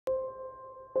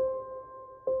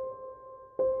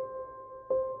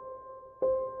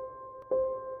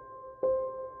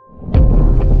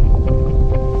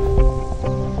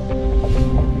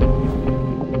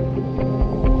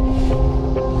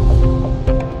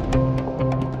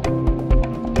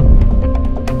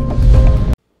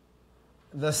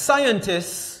the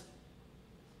scientists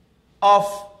of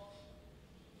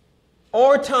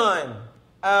our time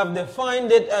have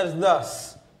defined it as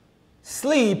thus: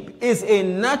 sleep is a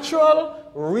natural,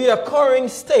 reoccurring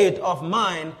state of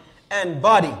mind and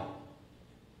body,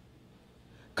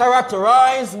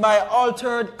 characterized by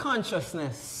altered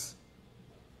consciousness.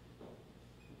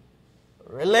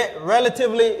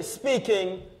 Relatively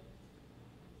speaking,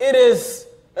 it is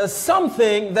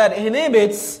something that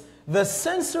inhibits the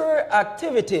sensory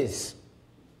activities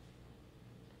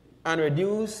and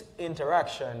reduce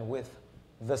interaction with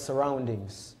the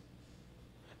surroundings.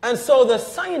 And so the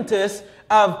scientists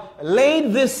have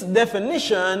laid this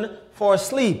definition for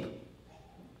sleep.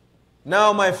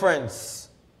 Now, my friends,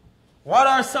 what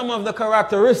are some of the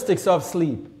characteristics of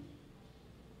sleep?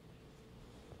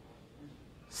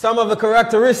 Some of the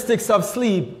characteristics of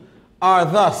sleep are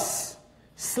thus: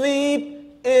 sleep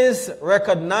is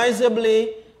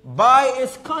recognizably, by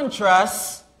its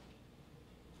contrast,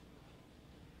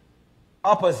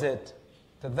 opposite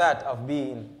to that of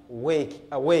being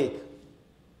awake.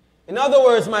 In other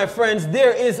words, my friends,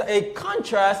 there is a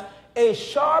contrast, a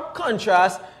sharp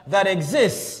contrast that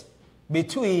exists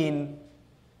between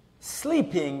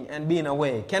sleeping and being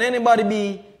awake. Can anybody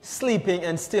be sleeping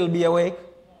and still be awake?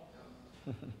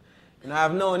 And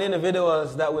I've known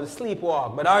individuals that will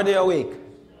sleepwalk, but are they awake?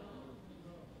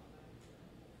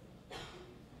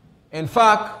 In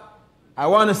fact, I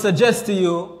want to suggest to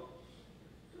you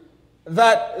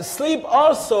that sleep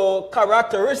also,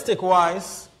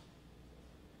 characteristic-wise,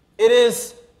 it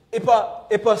is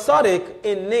episodic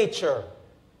in nature.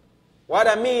 What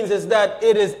that means is that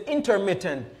it is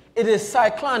intermittent. It is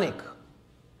cyclonic.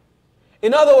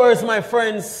 In other words, my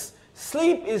friends,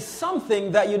 sleep is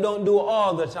something that you don't do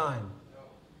all the time.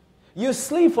 You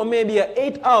sleep for maybe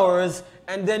 8 hours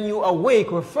and then you awake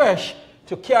refreshed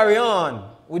to carry on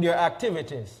with your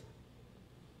activities.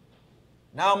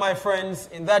 Now, my friends,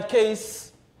 in that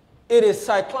case, it is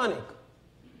cyclonic.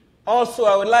 Also,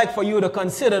 I would like for you to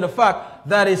consider the fact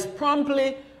that it's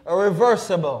promptly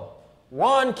reversible.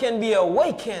 One can be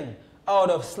awakened out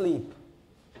of sleep.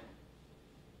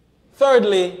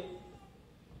 Thirdly,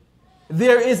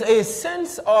 there is a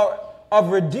sense of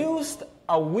reduced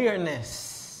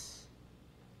awareness.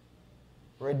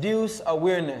 Reduced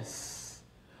awareness.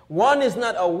 One is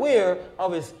not aware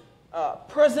of his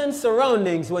present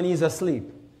surroundings when he's asleep.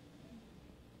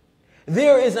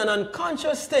 There is an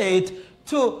unconscious state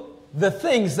to the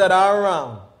things that are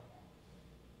around.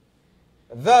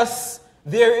 Thus,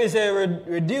 there is a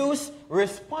reduced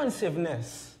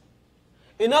responsiveness.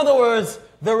 In other words,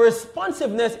 the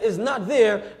responsiveness is not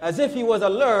there as if he was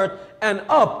alert and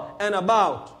up and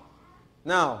about.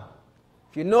 Now,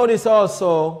 if you notice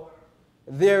also,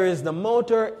 there is the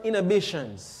motor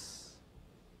inhibitions.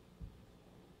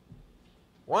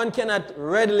 One cannot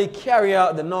readily carry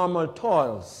out the normal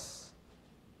toils,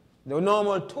 the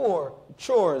normal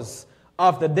chores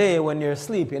of the day when you're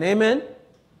sleeping. Amen?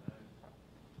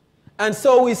 And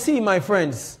so we see, my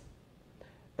friends,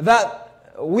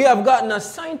 that we have gotten a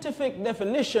scientific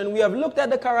definition. We have looked at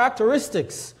the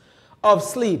characteristics of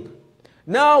sleep.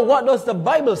 Now, what does the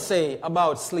Bible say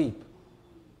about sleep?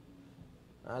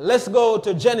 Let's go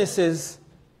to Genesis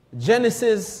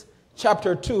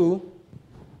chapter 2.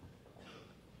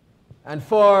 And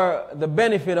for the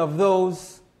benefit of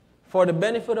those, for the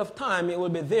benefit of time, it will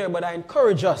be there, but I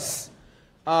encourage us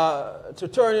to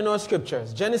turn in our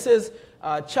scriptures. Genesis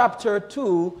chapter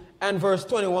 2 and verse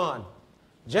 21.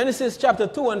 Genesis chapter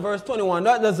 2 and verse 21.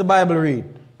 What does the Bible read?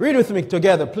 Read with me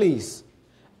together, please.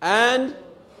 And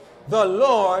the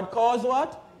Lord caused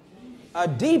what? A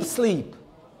deep sleep.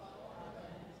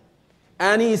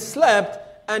 And he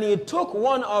slept, and he took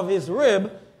one of his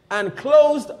rib and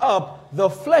closed up the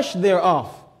flesh thereof.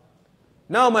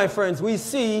 Now, my friends, we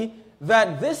see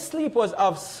that this sleep was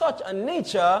of such a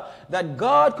nature that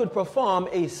God could perform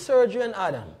a surgery on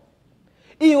Adam.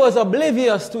 He was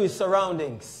oblivious to his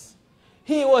surroundings.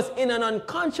 He was in an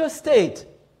unconscious state.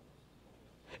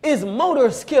 His motor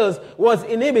skills was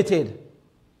inhibited.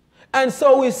 And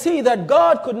so we see that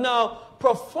God could now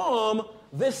perform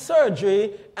this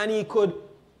surgery, and he could,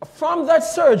 from that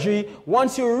surgery,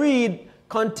 once you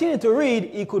continue to read,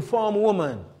 he could form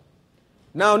woman.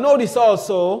 Now notice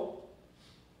also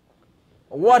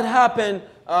what happened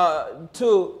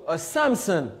to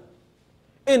Samson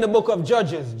in the book of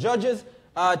Judges. Judges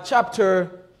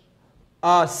chapter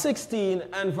 16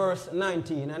 and verse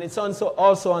 19. And it's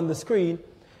also on the screen.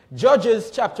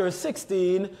 Judges chapter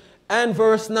 16 and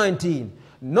verse 19.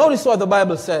 Notice what the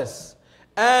Bible says.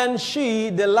 And she,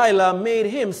 Delilah, made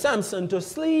him, Samson, to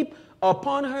sleep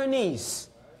upon her knees.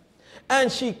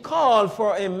 And she called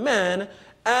for a man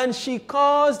And she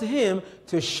caused him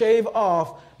to shave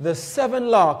off the 7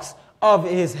 locks of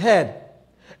his head.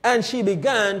 And she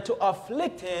began to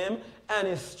afflict him, and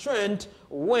his strength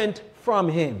went from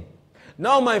him.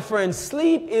 Now, my friends,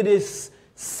 sleep, it is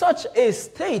such a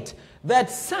state that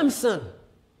Samson,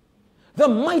 the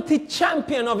mighty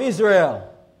champion of Israel,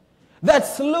 that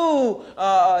slew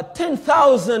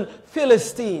 10,000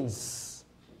 Philistines,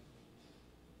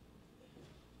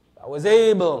 that was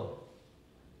able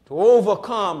to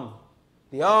overcome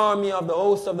the army of the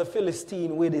host of the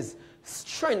Philistine with his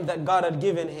strength that God had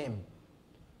given him,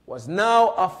 was now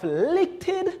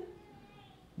afflicted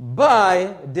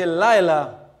by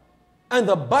Delilah. And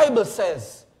the Bible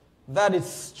says that his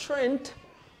strength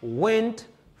went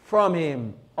from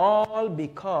him, all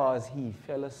because he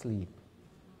fell asleep.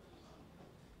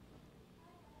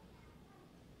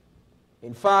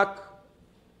 In fact,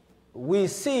 we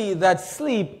see that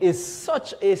sleep is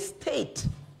such a state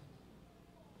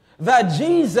that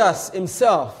Jesus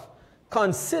himself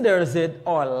considers it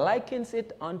or likens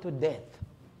it unto death.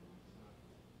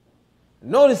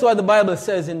 Notice what the Bible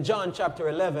says in John chapter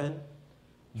 11.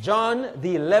 John,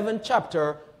 the 11th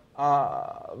chapter,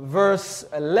 verse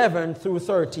 11 through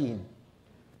 13.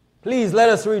 Please let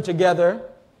us read together.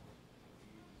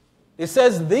 It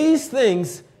says, "These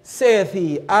things saith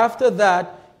he. After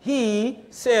that he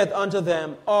saith unto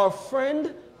them, Our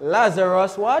friend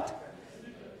Lazarus," what?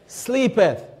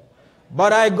 "Sleepeth.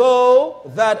 But I go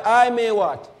that I may"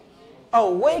 what?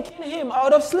 "Awaken him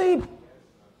out of sleep."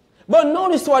 But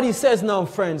notice what he says now,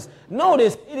 friends.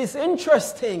 Notice, it is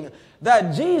interesting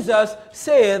that Jesus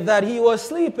said that he was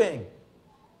sleeping.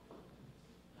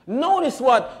 Notice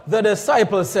what the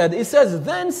disciples said. It says,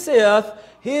 "Then saith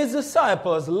his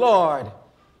disciples, Lord,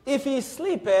 if he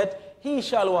sleepeth, he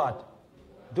shall" what?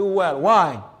 "Do well."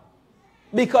 Why?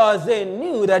 Because they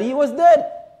knew that he was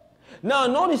dead. Now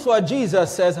notice what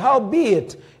Jesus says.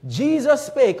 "Howbeit, Jesus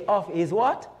spake of his"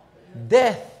 what?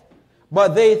 "Death.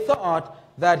 But they thought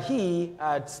that he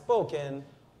had spoken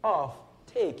of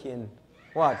taking"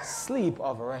 what? "Sleep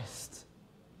of rest."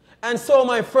 And so,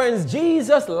 my friends,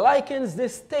 Jesus likens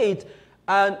this state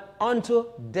unto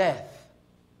death.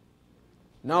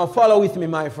 Now follow with me,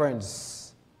 my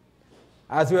friends,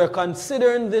 as we are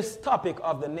considering this topic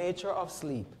of the nature of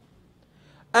sleep.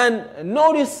 And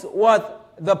notice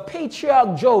what the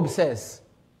patriarch Job says.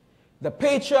 The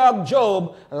patriarch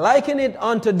Job likened it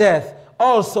unto death.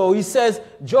 Also, he says,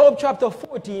 Job chapter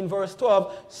 14, verse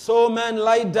 12, "So man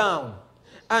lie down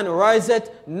and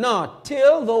riseth not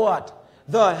till" the what?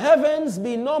 "The heavens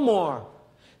be no more.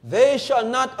 They shall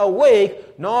not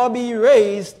awake nor be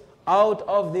raised out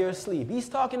of their sleep." He's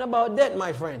talking about death,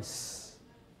 my friends.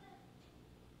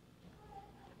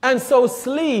 And so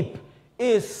sleep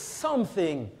is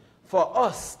something for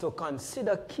us to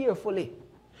consider carefully.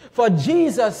 For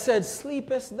Jesus said,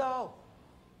 "Sleepest thou?"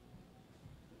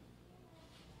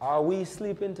 Are we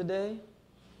sleeping today?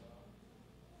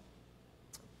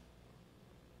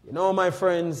 You know, my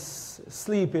friends,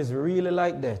 sleep is really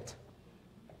like that.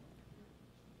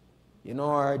 You know,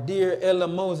 our dear elder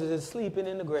Moses is sleeping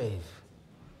in the grave.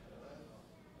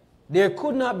 There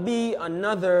could not be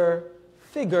another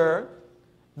figure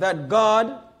that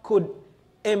God could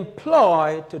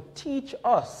employ to teach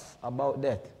us about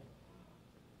death.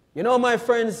 You know, my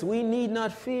friends, we need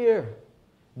not fear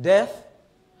death,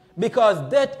 because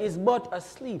death is but a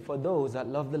sleep for those that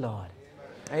love the Lord.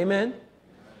 Amen.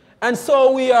 And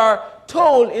so we are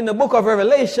told in the book of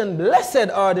Revelation, "Blessed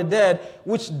are the dead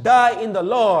which die in the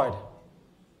Lord.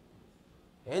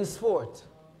 Henceforth,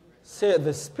 saith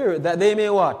the Spirit, that they may"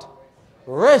 what?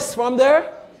 "Rest from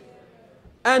their,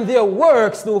 and their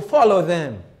works do follow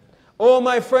them." Oh,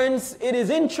 my friends, it is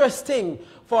interesting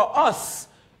for us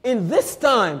in this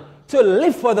time to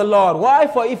live for the Lord. Why?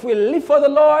 For if we live for the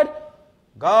Lord,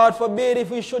 God forbid, if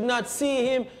we should not see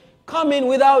him coming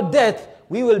without death,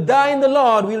 we will die in the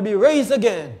Lord, we will be raised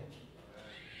again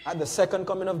at the second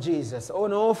coming of Jesus. Oh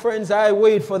no, friends, I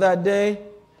wait for that day.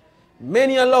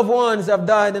 Many loved ones have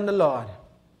died in the Lord.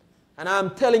 And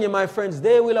I'm telling you, my friends,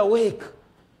 they will awake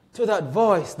to that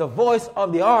voice, the voice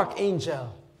of the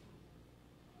archangel.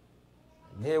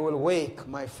 They will wake,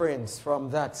 my friends,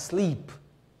 from that sleep.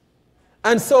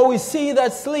 And so we see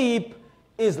that sleep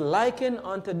is likened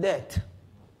unto death.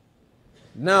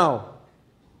 Now,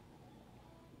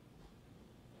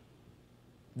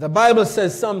 the Bible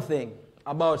says something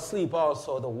about sleep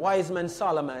also. The wise man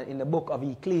Solomon in the book of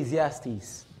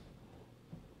Ecclesiastes.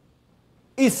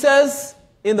 He says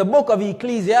in the book of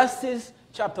Ecclesiastes,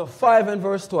 chapter 5 and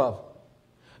verse 12.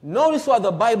 Notice what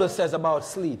the Bible says about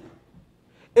sleep.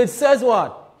 It says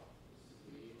what?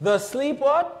 The sleep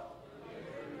what?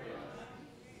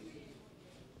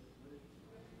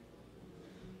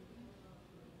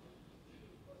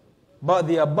 but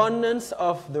the abundance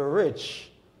of the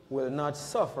rich will not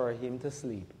suffer him to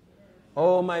sleep.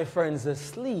 Oh, my friends, the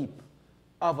sleep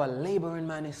of a laboring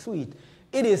man is sweet.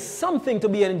 It is something to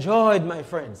be enjoyed, my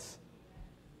friends.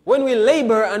 When we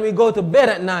labor and we go to bed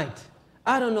at night,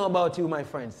 I don't know about you, my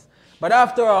friends, but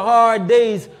after a hard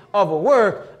days of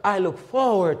work, I look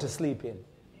forward to sleeping.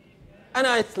 And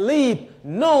I sleep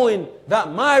knowing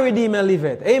that my Redeemer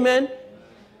liveth. Amen?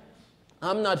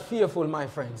 I'm not fearful, my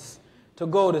friends, to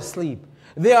go to sleep.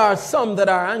 There are some that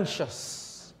are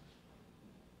anxious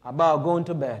about going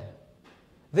to bed.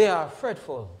 They are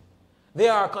fretful. They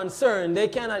are concerned. They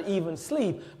cannot even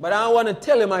sleep. But I want to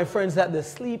tell you, my friends, that the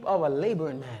sleep of a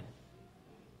laboring man,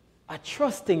 a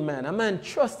trusting man, a man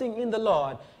trusting in the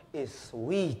Lord, is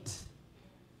sweet.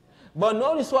 But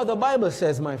notice what the Bible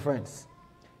says, my friends.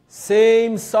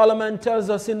 Same Solomon tells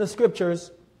us in the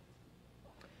scriptures,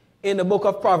 in the book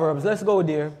of Proverbs. Let's go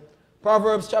there.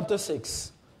 Proverbs chapter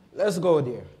 6. Let's go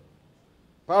there.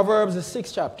 Proverbs, the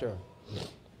 6th chapter.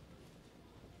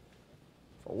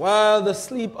 For while the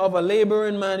sleep of a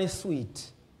laboring man is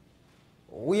sweet,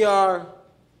 we are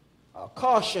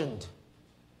cautioned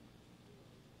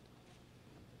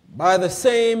by the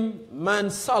same man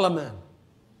Solomon.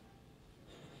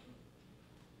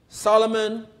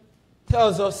 Solomon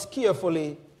tells us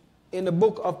carefully in the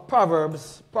book of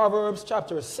Proverbs, Proverbs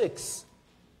chapter 6,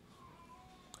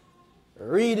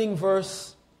 reading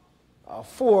verse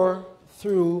 4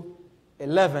 through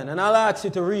 11. And I'll ask you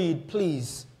to read,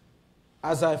 please,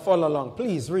 as I follow along.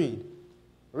 Please read.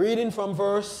 Reading from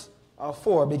verse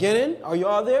 4. Beginning. Are you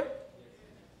all there?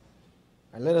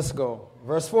 And let us go.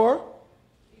 Verse 4.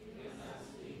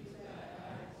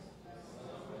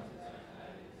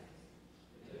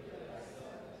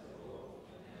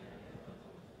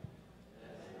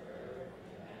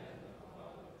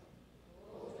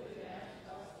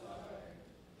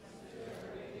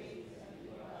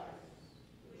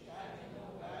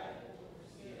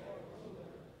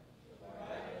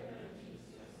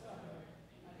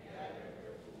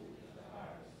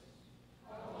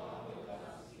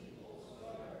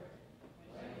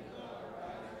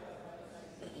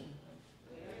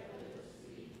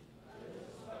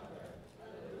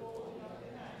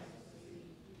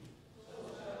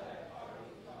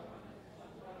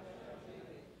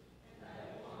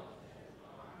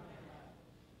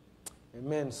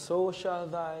 Amen. So shall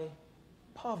thy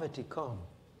poverty come.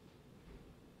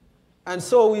 And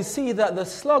so we see that the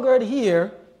sluggard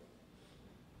here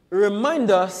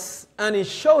reminds us, and it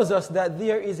shows us that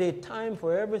there is a time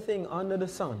for everything under the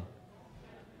sun.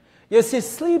 You see,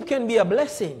 sleep can be a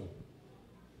blessing,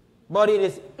 but it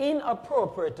is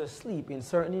inappropriate to sleep in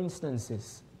certain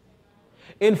instances.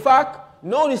 In fact,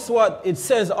 notice what it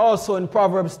says also in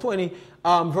Proverbs 20,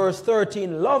 verse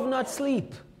 13, love not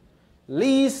sleep,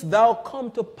 lest thou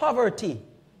come to poverty.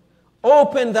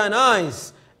 Open thine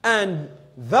eyes, and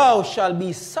thou shalt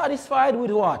be satisfied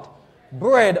with what?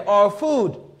 Bread or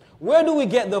food. Where do we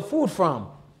get the food from?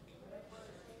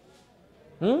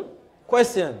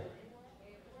 Question.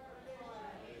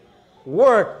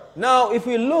 Work. Now, if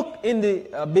we look in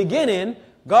the beginning,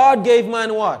 God gave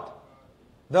man what?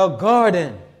 The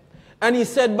garden. And he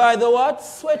said, by the what?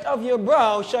 Sweat of your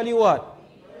brow shall you what?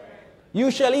 You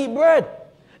shall eat bread.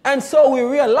 And so we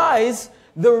realize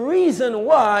the reason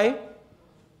why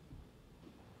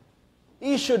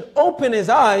he should open his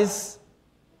eyes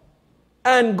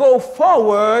and go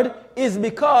forward is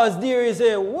because there is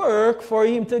a work for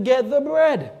him to get the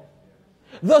bread.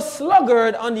 The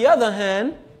sluggard, on the other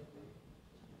hand,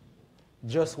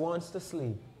 just wants to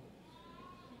sleep.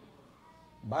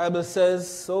 Bible says,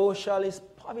 so shall his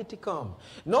poverty come.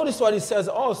 Notice what it says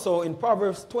also in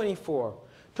Proverbs 24.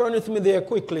 Turn with me there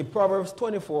quickly. Proverbs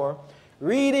 24.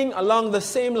 Reading along the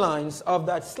same lines of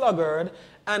that sluggard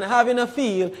and having a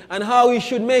feel and how he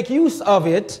should make use of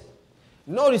it.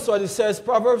 Notice what it says,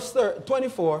 Proverbs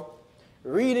 24,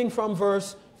 reading from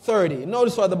verse 30.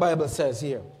 Notice what the Bible says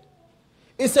here.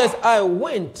 It says, I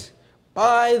went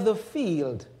by the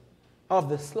field of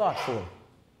the slothful,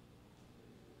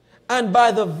 and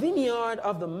by the vineyard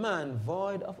of the man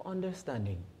void of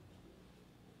understanding.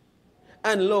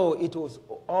 And lo, it was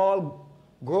all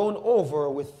grown over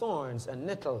with thorns and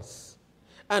nettles,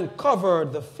 and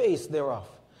covered the face thereof.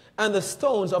 And the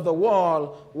stones of the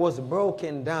wall was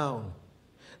broken down.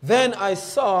 Then I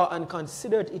saw and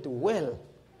considered it well.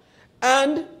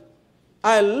 And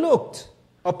I looked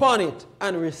upon it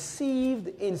and received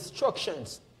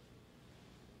instructions.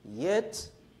 Yet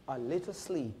a little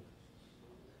sleep,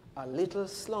 a little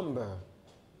slumber,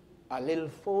 a little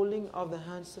folding of the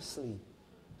hands to sleep.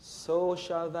 So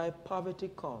shall thy poverty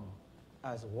come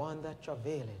as one that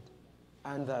travaileth,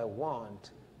 and thy want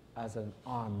as an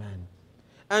armed man.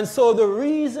 And so the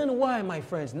reason why, my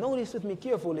friends, notice with me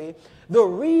carefully, the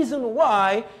reason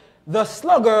why the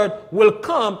sluggard will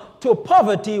come to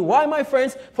poverty, why, my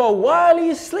friends? For while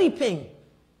he's sleeping,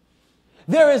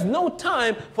 there is no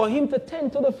time for him to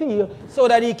tend to the field so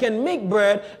that he can make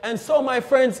bread. And so, my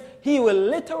friends, he will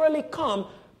literally come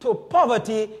to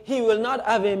poverty. He will not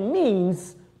have a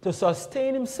means to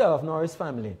sustain himself nor his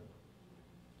family.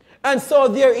 And so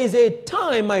there is a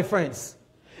time, my friends.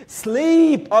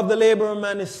 Sleep of the laborer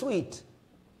man is sweet,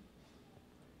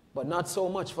 but not so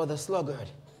much for the sluggard.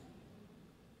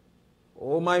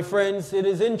 Oh, my friends, it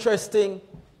is interesting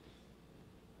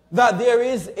that there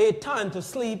is a time to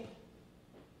sleep,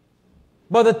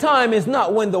 but the time is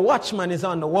not when the watchman is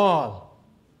on the wall.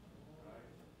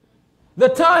 The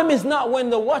time is not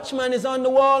when the watchman is on the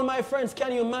wall, my friends.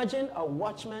 Can you imagine a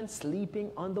watchman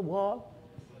sleeping on the wall?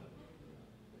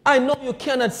 I know you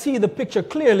cannot see the picture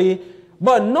clearly,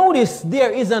 but notice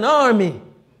there is an army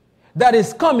that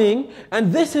is coming,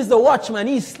 and this is the watchman.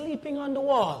 He's sleeping on the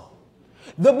wall.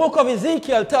 The book of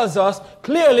Ezekiel tells us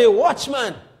clearly,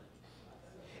 watchman,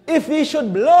 if he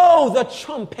should blow the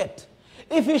trumpet,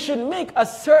 if he should make a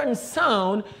certain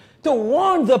sound to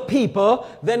warn the people,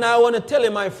 then I want to tell you,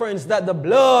 my friends, that the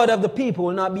blood of the people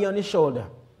will not be on his shoulder.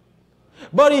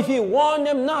 But if he warn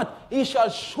them not, he shall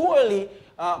surely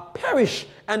perish,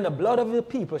 and the blood of the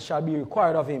people shall be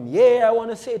required of him. Yeah, I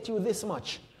want to say to you this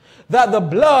much, that the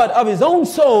blood of his own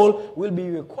soul will be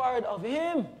required of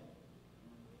him.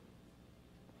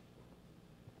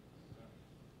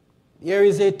 There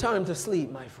is a time to sleep,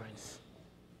 my friends.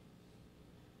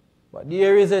 But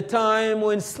there is a time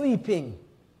when sleeping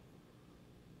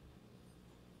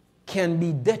can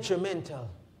be detrimental.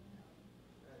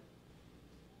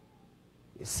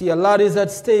 You see, a lot is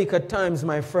at stake at times,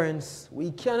 my friends.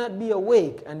 We cannot be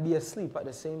awake and be asleep at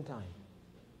the same time.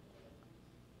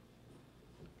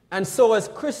 And so as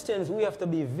Christians, we have to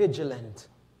be vigilant.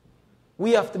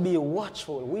 We have to be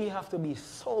watchful. We have to be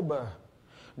sober,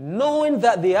 knowing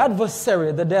that the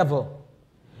adversary, the devil,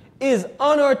 is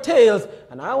on our tails.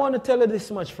 And I want to tell you this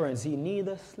much, friends. He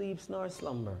neither sleeps nor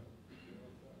slumber.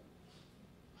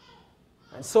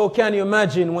 And so can you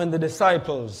imagine when the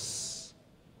disciples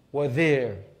were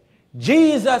there?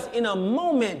 Jesus, in a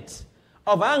moment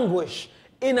of anguish,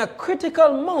 in a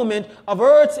critical moment of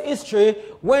earth's history,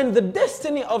 when the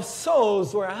destiny of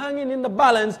souls were hanging in the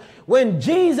balance, when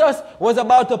Jesus was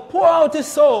about to pour out his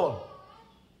soul,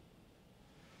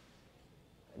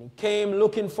 and he came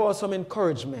looking for some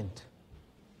encouragement.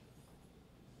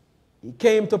 He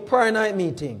came to prayer night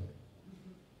meeting,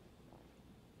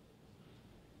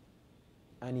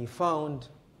 and he found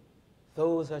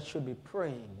those that should be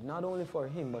praying, not only for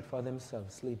him, but for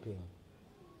themselves, sleeping.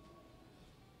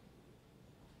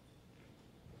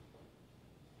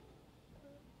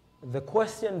 The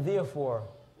question, therefore,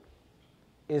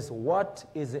 is what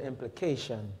is the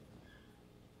implication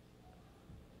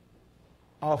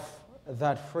of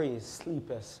that phrase,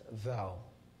 sleepest thou?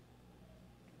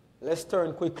 Let's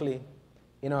turn quickly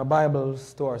in our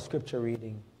Bibles to our scripture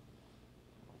reading.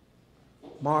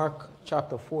 Mark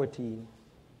chapter 14.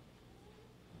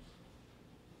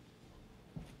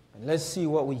 And let's see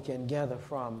what we can gather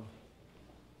from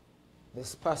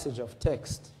this passage of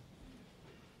text.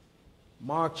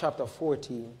 Mark chapter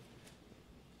 14.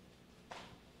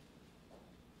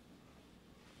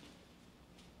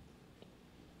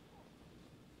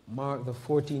 Mark the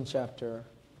 14th chapter,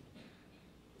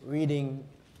 reading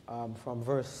from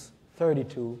verse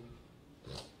 32.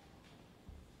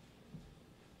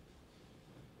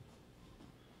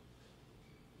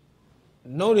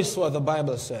 Notice what the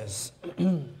Bible says.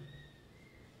 In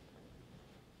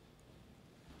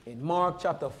Mark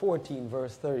chapter 14,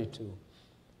 verse 32.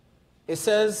 It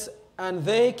says, and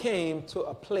they came to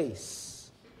a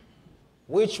place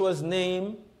which was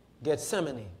named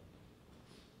Gethsemane.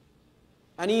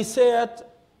 And he said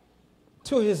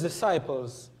to his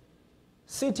disciples,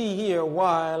 sit ye here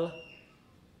while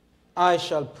I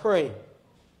shall pray.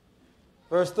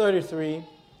 Verse 33,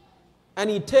 and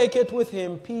he taketh with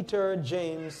him Peter,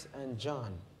 James, and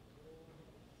John,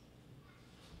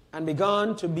 and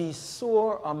began to be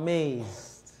sore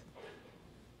amazed.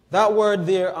 That word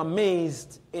there,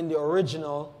 amazed, in the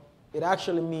original, it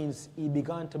actually means he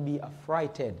began to be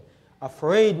affrighted.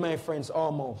 Afraid, my friends,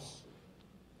 almost.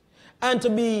 And to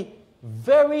be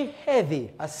very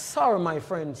heavy, a sorrow, my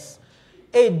friends.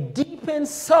 A deepened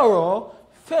sorrow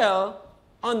fell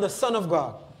on the Son of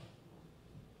God.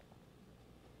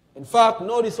 In fact,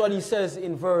 notice what he says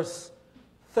in verse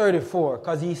 34,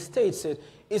 because he states it.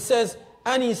 It says,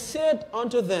 and he said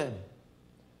unto them,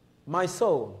 my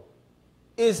soul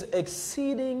is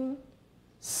exceeding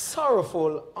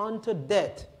sorrowful unto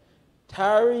death,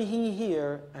 tarry ye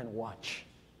here and watch.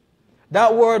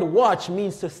 That word watch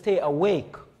means to stay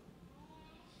awake.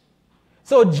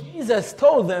 So Jesus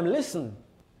told them, listen,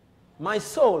 my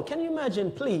soul, can you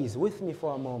imagine, please, with me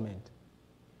for a moment?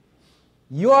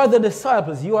 You are the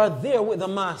disciples. You are there with the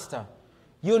Master.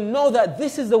 You know that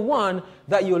this is the one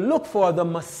that you look for, the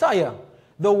Messiah,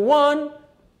 the one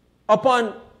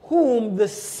upon whom the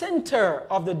center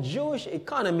of the Jewish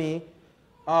economy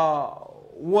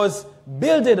was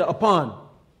builded upon.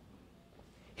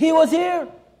 He was here.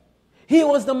 He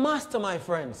was the Master, my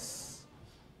friends.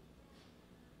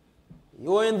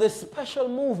 You are in this special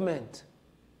movement.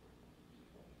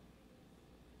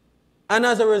 And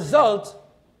as a result,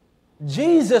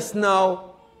 Jesus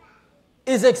now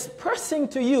is expressing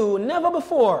to you, never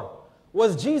before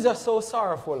was Jesus so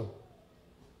sorrowful.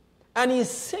 And he's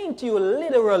saying to you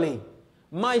literally,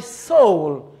 my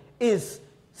soul is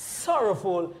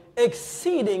sorrowful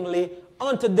exceedingly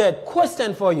unto death.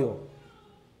 Question for you.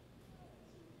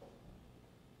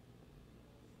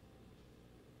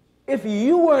 If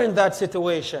you were in that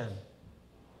situation,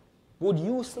 would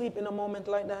you sleep in a moment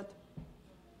like that?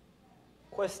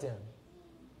 Question.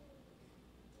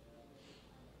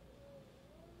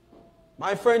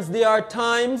 My friends, there are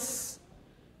times,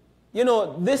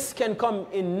 this can come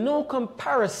in no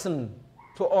comparison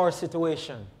to our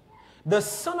situation. The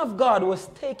Son of God was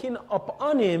taking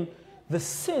upon him the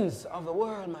sins of the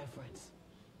world, my friends.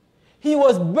 He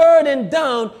was burdened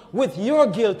down with your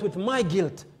guilt, with my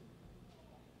guilt.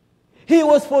 He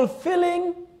was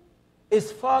fulfilling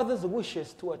his Father's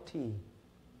wishes to a T.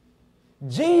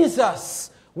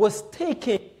 Jesus was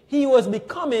he was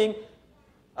becoming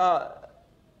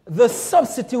the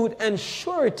substitute and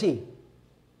surety.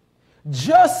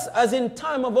 Just as in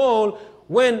time of old,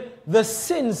 when the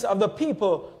sins of the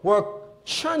people were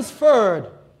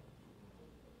transferred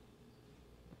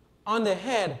on the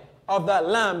head of that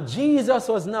lamb, Jesus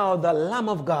was now the Lamb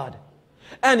of God.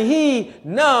 And he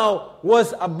now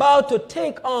was about to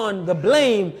take on the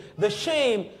blame, the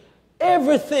shame,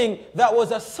 everything that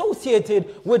was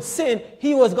associated with sin.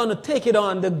 He was going to take it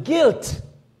on, the guilt.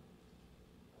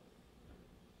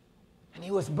 And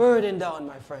he was burdened down,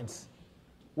 my friends.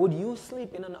 Would you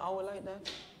sleep in an hour like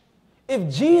that?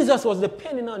 If Jesus was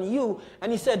depending on you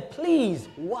and he said, please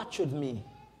watch with me,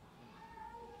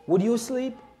 would you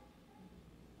sleep?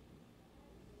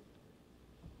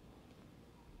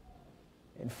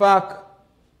 In fact,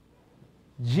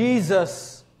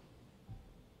 Jesus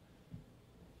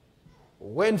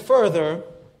went further.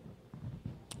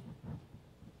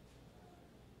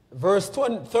 Verse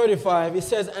 35, he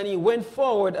says, and he went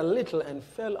forward a little and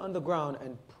fell on the ground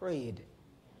and prayed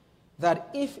that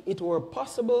if it were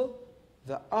possible,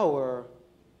 the hour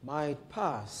might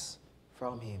pass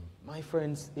from him. My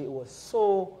friends, it was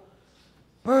so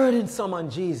burdensome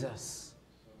on Jesus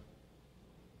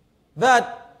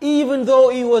that even though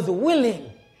he was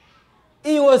willing,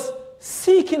 he was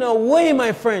seeking a way,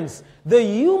 my friends. The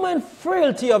human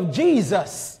frailty of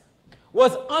Jesus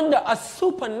was under a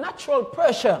supernatural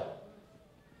pressure.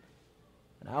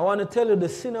 And I want to tell you, the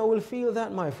sinner will feel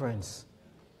that, my friends,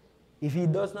 if he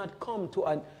does not come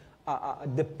to a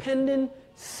dependent,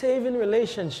 saving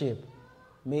relationship.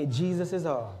 May Jesus is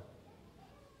all.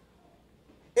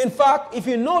 In fact, if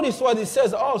you notice what he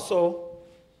says also,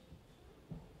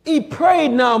 he prayed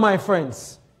now, my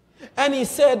friends, and he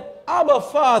said, Abba,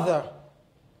 Father,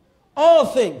 all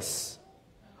things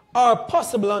are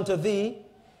possible unto thee.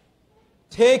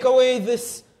 Take away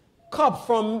this cup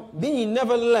from me,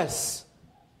 nevertheless,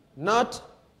 not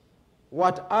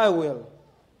what I will,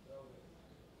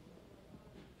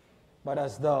 but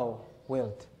as thou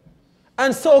wilt.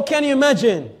 And so can you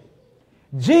imagine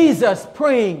Jesus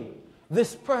praying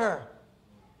this prayer?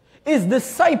 His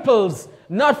disciples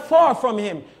not far from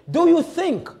him. Do you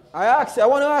think, I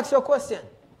want to ask you a question.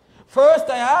 First,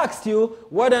 I asked you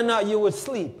whether or not you would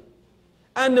sleep.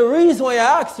 And the reason why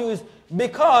I asked you is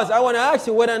because I want to ask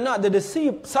you whether or not the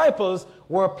disciples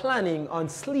were planning on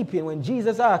sleeping when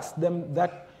Jesus asked them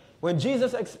that, when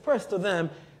Jesus expressed to them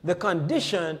the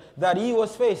condition that he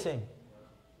was facing.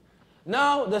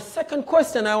 Now, the second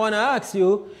question I want to ask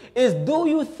you is, do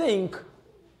you think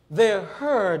they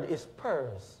heard his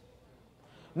prayers?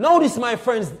 Notice, my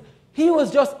friends, he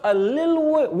was just a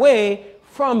little way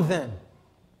from them,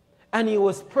 and he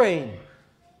was praying.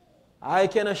 I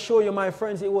can assure you, my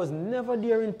friends, it was never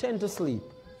their intent to sleep.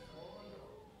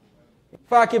 In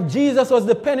fact, if Jesus was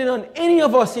depending on any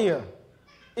of us here,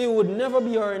 it would never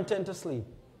be our intent to sleep.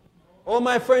 Oh,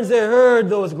 my friends, they heard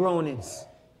those groanings.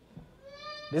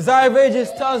 Desire of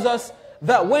Ages tells us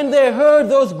that when they heard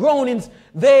those groanings,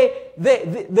 they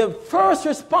the first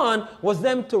response was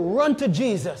them to run to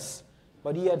Jesus.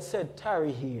 But he had said,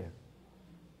 tarry here.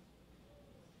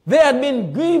 They had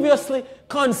been grievously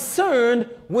concerned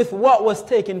with what was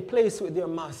taking place with their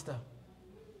master.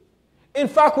 In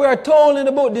fact, we are told in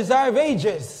the book Desire of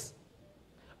Ages,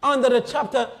 under the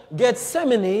chapter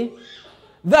Gethsemane,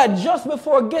 that just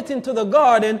before getting to the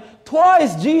garden,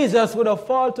 twice Jesus would have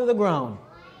fallen to the ground.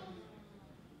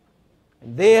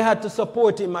 And they had to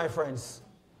support him, my friends.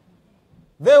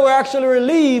 They were actually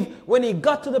relieved when he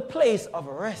got to the place of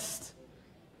rest,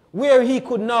 where he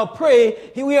could now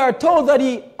pray. We are told that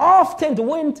he often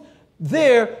went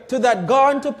there to that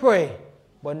garden to pray,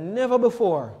 but never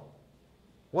before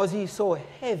was he so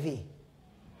heavy.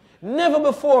 Never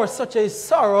before such a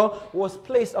sorrow was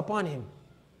placed upon him.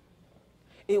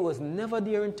 It was never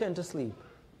their intent to sleep.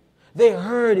 They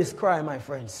heard his cry, my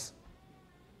friends.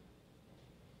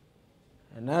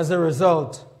 And as a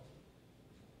result,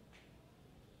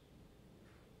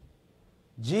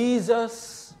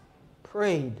 Jesus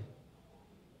prayed.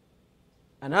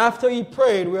 And after he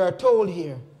prayed, we are told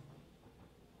here,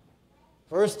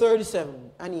 verse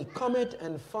 37, and he cometh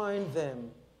and find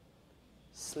them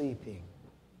sleeping.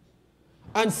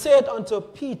 And said unto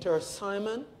Peter,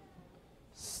 Simon,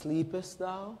 sleepest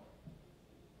thou?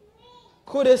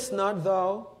 Couldest not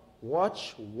thou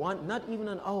watch one, not even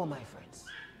an hour, my friends?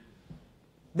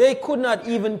 They could not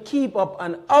even keep up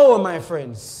an hour, my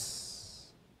friends.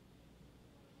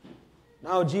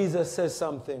 Now Jesus says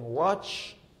something.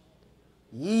 Watch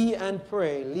ye and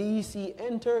pray, lest ye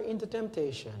enter into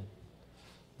temptation.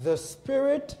 The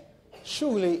spirit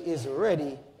truly is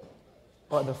ready,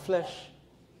 but the flesh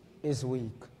is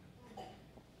weak.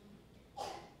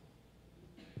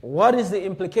 What is the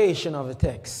implication of the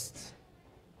text?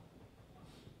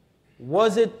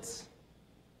 Was it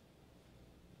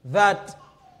that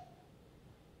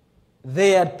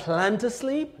they had planned to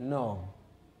sleep? No.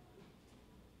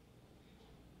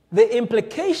 The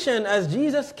implication as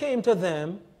Jesus came to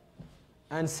them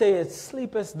and said,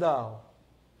 Sleepest thou?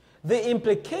 The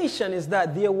implication is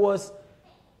that there was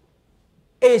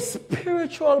a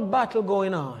spiritual battle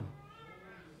going on.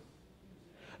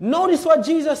 Notice what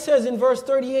Jesus says in verse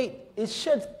 38. It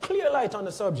sheds clear light on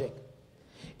the subject.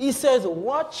 He says,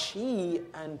 watch ye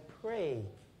and pray,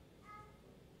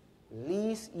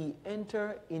 lest ye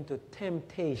enter into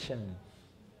temptation.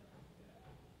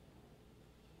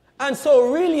 And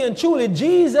so really and truly,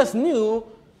 Jesus knew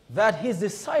that his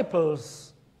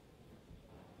disciples,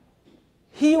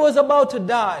 he was about to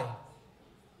die.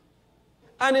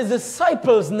 And his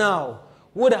disciples now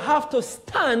would have to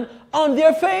stand on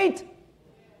their faith.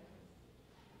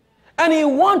 And he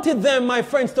wanted them, my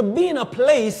friends, to be in a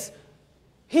place,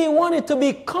 he wanted to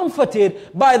be comforted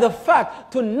by the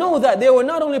fact to know that they were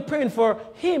not only praying for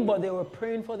him, but they were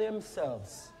praying for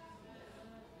themselves.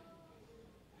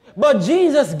 But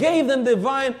Jesus gave them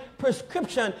divine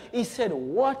prescription. He said,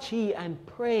 watch ye and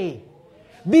pray.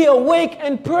 Be awake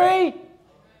and pray.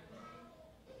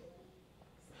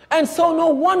 And so no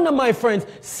wonder, my friends,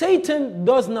 Satan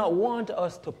does not want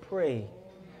us to pray.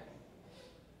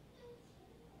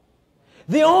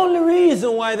 The only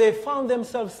reason why they found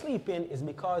themselves sleeping is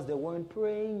because they weren't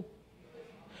praying.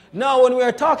 Now, when we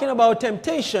are talking about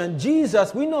temptation,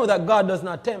 Jesus, we know that God does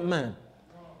not tempt man.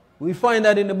 We find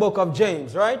that in the book of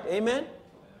James, right? Amen?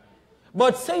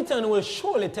 But Satan will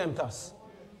surely tempt us.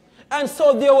 And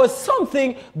so there was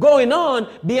something going on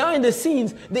behind the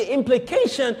scenes. The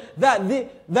implication that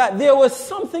there was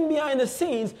something behind the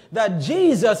scenes that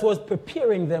Jesus was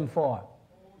preparing them for.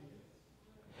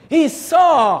 He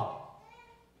saw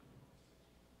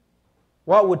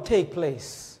what would take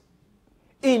place.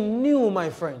 He knew, my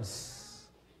friends,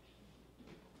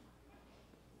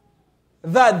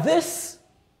 that this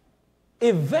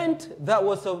event that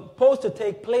was supposed to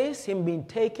take place, him being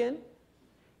taken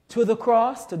to the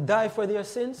cross to die for their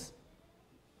sins,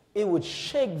 it would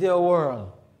shake their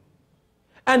world.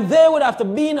 And they would have to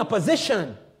be in a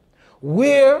position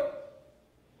where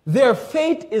their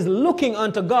faith is looking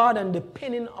unto God and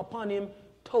depending upon him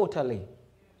totally.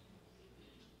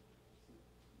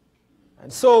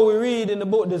 And so we read in the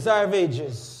book Desire of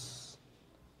Ages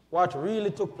what really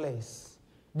took place.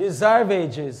 Desire of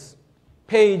Ages,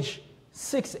 page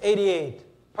 688,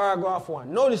 paragraph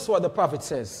 1. Notice what the prophet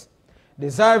says.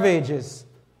 Desire of Ages,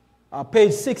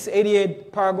 page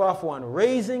 688, paragraph 1.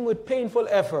 Raising with painful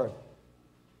effort.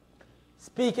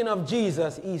 Speaking of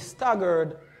Jesus, he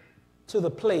staggered to the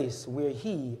place where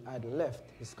he had left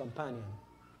his companion.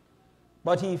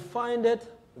 But he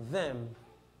findeth them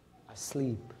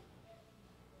asleep.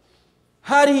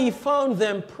 Had he found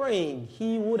them praying,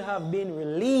 he would have been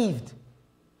relieved.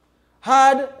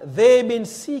 had they been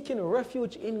seeking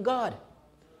refuge in God.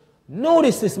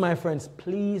 Notice this, my friends.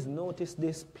 Please notice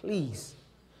this, please.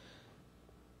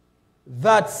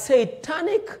 That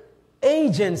satanic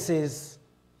agencies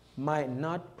might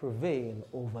not prevail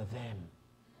over them.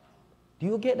 Do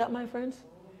you get that, my friends?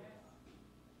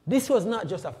 This was not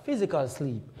just a physical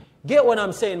sleep. Get what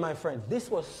I'm saying, my friends? This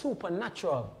was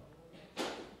supernatural.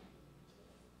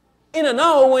 In an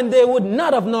hour when they would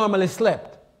not have normally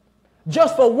slept,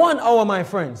 just for 1 hour, my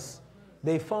friends,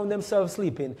 they found themselves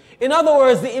sleeping. In other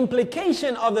words, the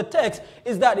implication of the text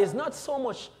is that it's not so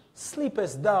much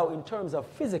sleepest thou in terms of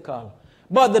physical,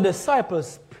 but the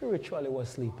disciples spiritually were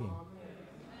sleeping.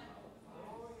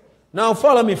 Now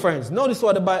follow me, friends. Notice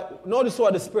what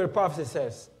the Spirit of prophecy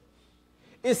says.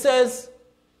 It says,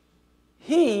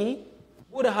 he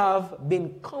would have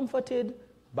been comforted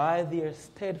by their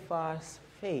steadfast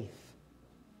faith.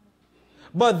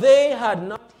 But they had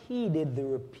not heeded the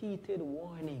repeated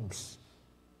warnings.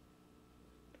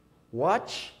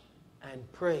 Watch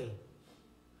and pray.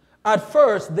 At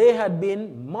first, they had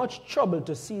been much troubled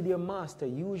to see their master,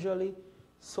 usually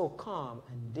so calm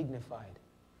and dignified,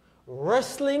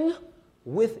 wrestling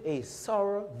with a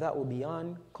sorrow that was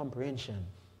beyond comprehension.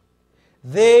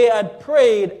 They had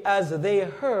prayed as they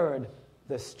heard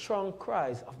the strong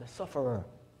cries of the sufferer.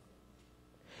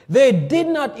 They did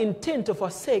not intend to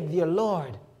forsake their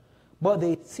Lord, but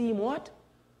they seemed what?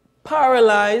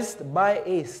 Paralyzed by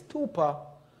a stupor,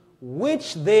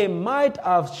 which they might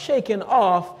have shaken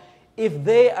off if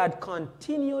they had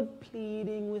continued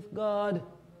pleading with God.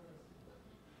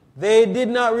 They did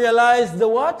not realize the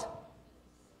what?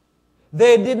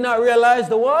 They did not realize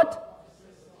the what?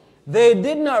 They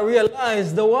did not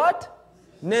realize the what?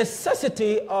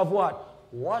 Necessity of what?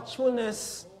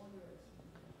 Watchfulness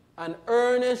and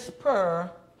earnest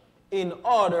prayer in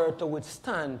order to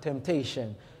withstand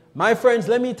temptation. My friends,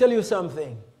 let me tell you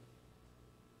something.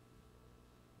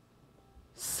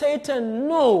 Satan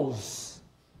knows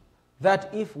that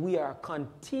if we are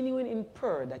continuing in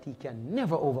prayer, that he can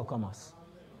never overcome us.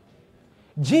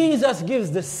 Jesus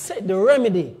gives the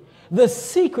remedy, the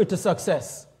secret to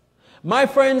success. My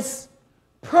friends,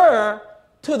 prayer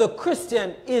to the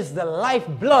Christian is the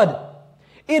lifeblood.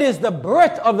 It is the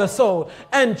breath of the soul.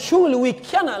 And truly we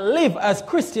cannot live as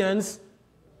Christians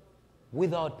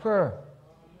without prayer.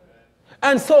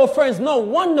 And so, friends, no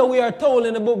wonder we are told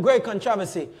in the book Great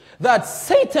Controversy that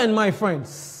Satan, my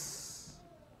friends,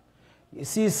 you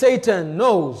see, Satan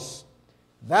knows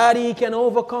that he can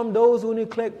overcome those who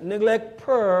neglect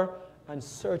prayer and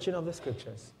searching of the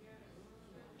scriptures.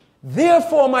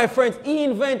 Therefore, my friends, he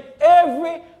invents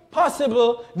every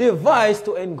possible device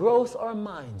to engross our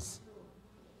minds.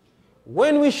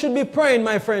 When we should be praying,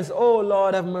 my friends, oh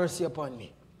Lord, have mercy upon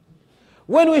me.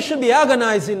 When we should be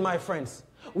agonizing, my friends,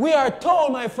 we are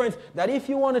told, my friends, that if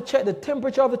you want to check the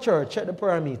temperature of the church, check the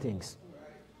prayer meetings.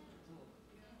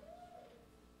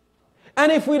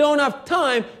 And if we don't have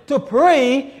time to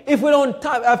pray, if we don't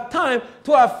have time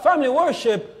to have family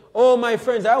worship, oh, my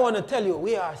friends, I want to tell you,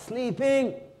 we are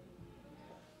sleeping.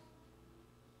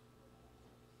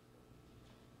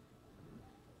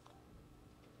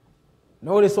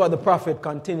 Notice what the prophet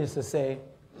continues to say.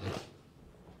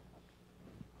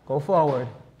 Go forward.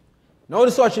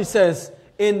 Notice what she says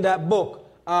in that book,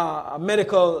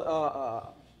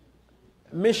 Medical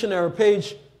Missionary,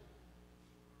 page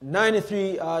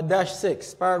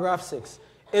 93-6, paragraph 6.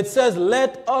 It says,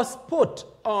 let us put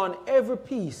on every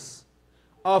piece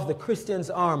of the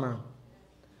Christian's armor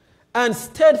and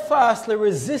steadfastly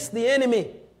resist the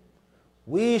enemy.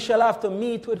 We shall have to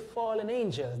meet with fallen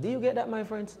angels. Do you get that, my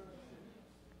friends?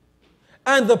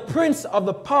 And the prince of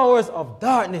the powers of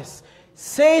darkness.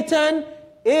 Satan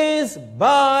is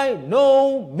by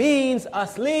no means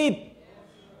asleep.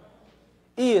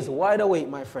 He is wide awake,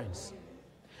 my friends,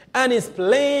 and is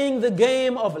playing the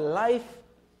game of life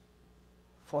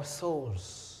for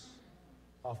souls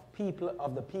of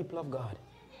the people of God.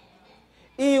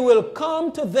 He will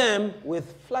come to them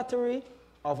with flattery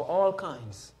of all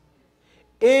kinds,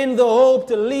 in the hope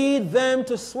to lead them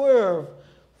to swerve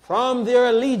from their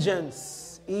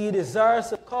allegiance. He desires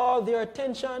to call their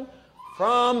attention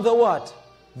from the what?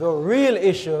 The real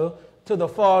issue to the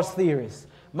false theories.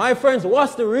 My friends,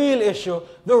 what's the real issue?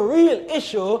 The real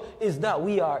issue is that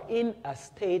we are in a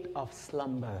state of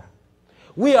slumber.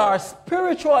 We are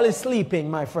spiritually sleeping,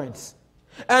 my friends.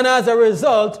 And as a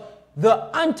result, the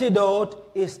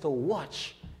antidote is to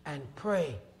watch and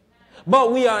pray.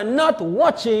 But we are not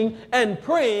watching and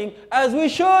praying as we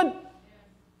should.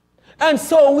 And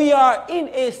so we are in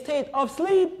a state of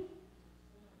sleep.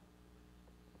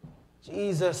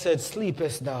 Jesus said,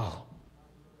 sleepest thou?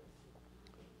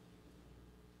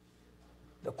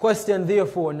 Question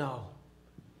therefore now,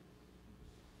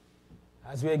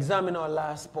 as we examine our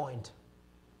last point,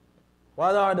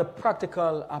 what are the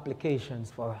practical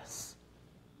applications for us?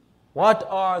 What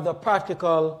are the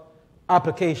practical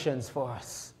applications for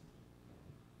us?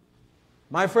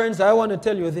 My friends, I want to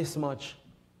tell you this much,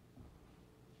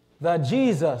 that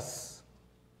Jesus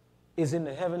is in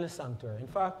the heavenly sanctuary. In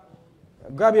fact,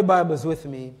 grab your Bibles with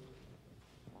me,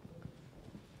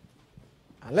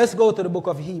 and let's go to the book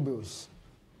of Hebrews.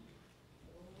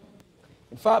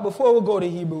 In fact, before we go to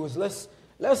Hebrews, let's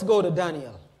go to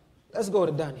Daniel. Let's go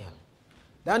to Daniel.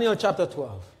 Daniel chapter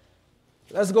 12.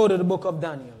 Let's go to the book of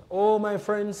Daniel. Oh, my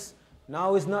friends,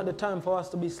 now is not the time for us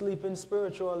to be sleeping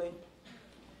spiritually.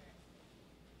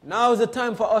 Now is the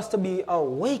time for us to be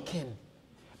awakened,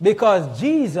 because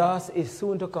Jesus is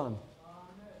soon to come.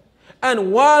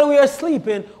 And while we are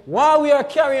sleeping, while we are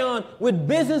carrying on with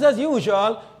business as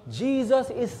usual, Jesus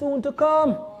is soon to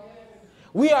come.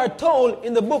 We are told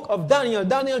in the book of Daniel,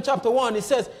 Daniel chapter 1, it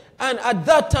says, and at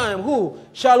that time, who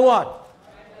shall what?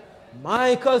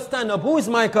 Michael stand up. Who is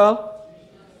Michael?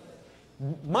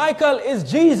 Michael is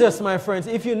Jesus, my friends.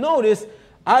 If you notice,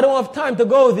 I don't have time to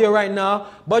go there right now,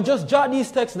 but just jot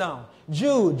these texts down.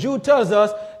 Jude tells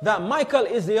us that Michael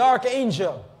is the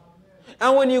archangel.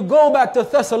 And when you go back to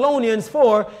Thessalonians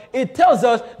 4, it tells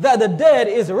us that the dead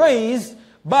is raised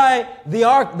by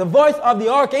the voice of the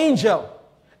archangel.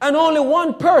 And only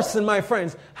one person, my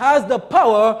friends, has the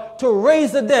power to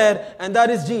raise the dead, and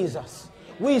that is Jesus.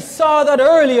 We saw that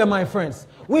earlier, my friends.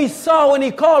 We saw when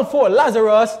he called for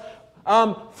Lazarus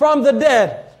from the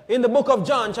dead in the book of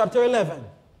John chapter 11.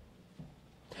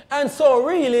 And so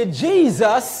really,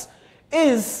 Jesus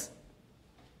is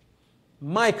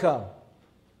Michael.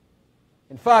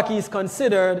 In fact, he's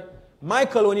considered,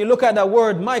 Michael, when you look at that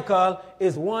word Michael,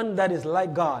 is one that is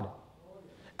like God.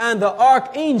 And the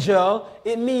archangel,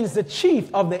 it means the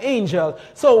chief of the angel.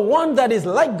 So one that is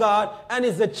like God and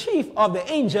is the chief of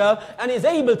the angel and is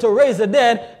able to raise the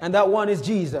dead, and that one is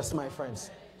Jesus, my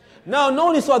friends. Now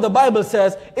notice what the Bible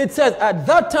says. It says, at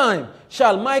that time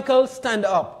shall Michael stand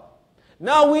up.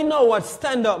 Now we know what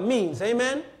stand up means,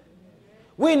 amen?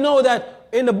 We know that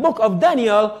in the book of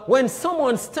Daniel, when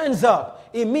someone stands up,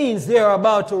 it means they are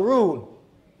about to rule.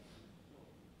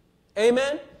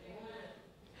 Amen?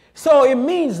 So it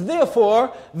means,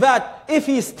 therefore, that if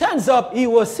he stands up, he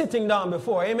was sitting down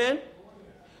before. Amen?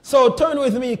 So turn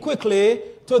with me quickly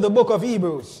to the book of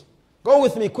Hebrews. Go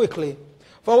with me quickly.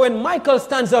 For when Michael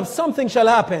stands up, something shall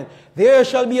happen. There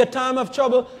shall be a time of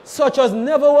trouble such as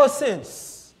never was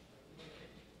since.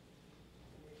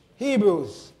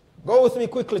 Hebrews. Go with me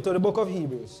quickly to the book of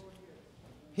Hebrews.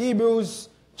 Hebrews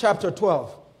chapter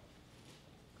 12.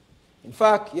 In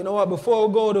fact, you know what? Before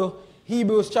we go to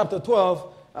Hebrews chapter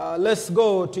 12, let's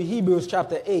go to Hebrews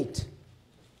chapter 8.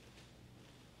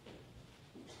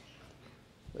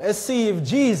 Let's see if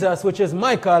Jesus, which is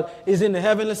Michael, is in the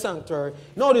heavenly sanctuary.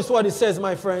 Notice what it says,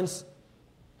 my friends.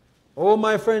 Oh,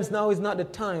 my friends, now is not the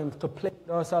time to play with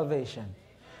our salvation.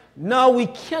 Now we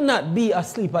cannot be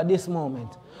asleep at this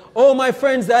moment. Oh, my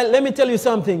friends, let me tell you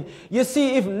something. You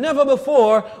see, if never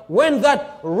before, when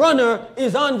that runner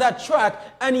is on that track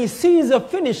and he sees a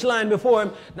finish line before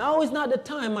him, now is not the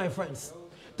time, my friends,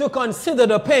 to consider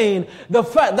the pain, the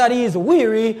fact that he is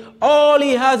weary. All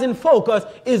he has in focus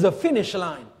is the finish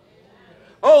line.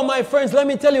 Oh, my friends, let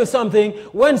me tell you something.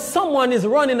 When someone is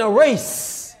running a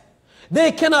race,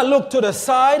 they cannot look to the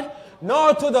side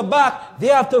nor to the back. They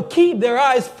have to keep their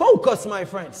eyes focused, my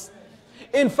friends.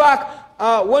 In fact,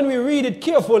 when we read it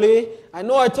carefully, I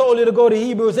know I told you to go to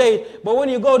Hebrews 8, but when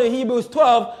you go to Hebrews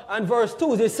 12 and verse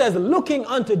 2, it says, looking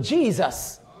unto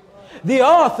Jesus, the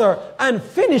author and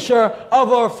finisher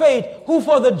of our faith, who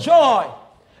for the joy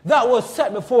that was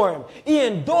set before him, he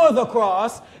endured the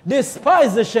cross,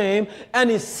 despised the shame, and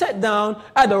is set down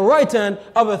at the right hand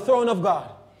of the throne of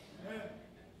God.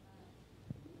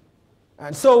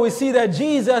 And so we see that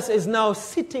Jesus is now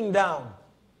sitting down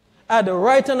at the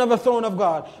right hand of the throne of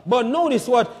God. But notice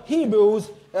what Hebrews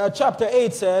chapter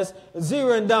 8 says,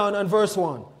 zeroing down on verse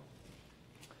 1.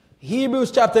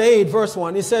 Hebrews chapter 8 verse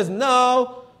 1. It says,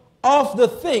 now of the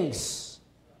things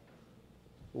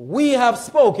we have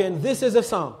spoken, this is a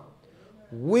psalm.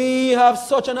 We have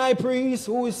such an high priest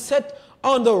who is set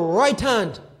on the right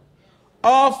hand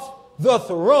of the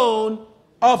throne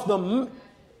of the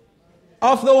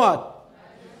what?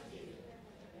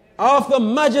 Of the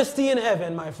majesty in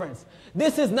heaven, my friends.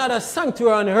 This is not a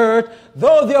sanctuary on earth.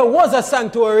 Though there was a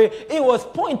sanctuary, it was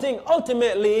pointing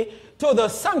ultimately to the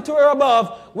sanctuary above,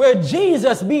 where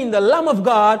Jesus, being the Lamb of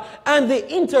God and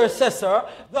the intercessor,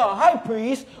 the high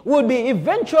priest, would be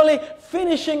eventually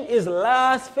finishing his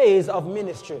last phase of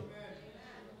ministry.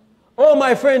 Oh,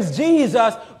 my friends,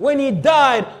 Jesus, when he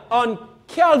died on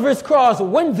Calvary's cross,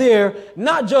 went there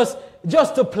not just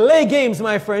to play games,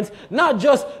 my friends, not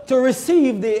just to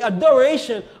receive the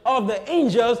adoration of the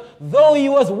angels, though he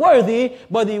was worthy,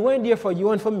 but he went there for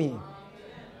you and for me.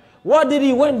 What did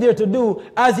he went there to do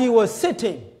as he was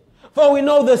sitting? For we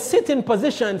know the sitting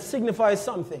position signifies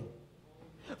something.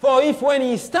 For if when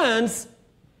he stands,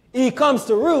 he comes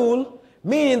to rule,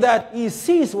 meaning that he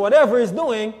sees whatever he's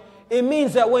doing, it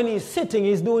means that when he's sitting,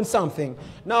 he's doing something.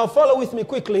 Now follow with me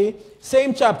quickly.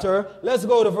 Same chapter. Let's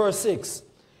go to verse 6.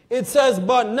 It says,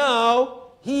 but now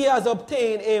he has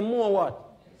obtained a more what?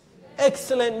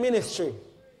 Excellent ministry.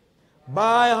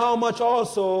 By how much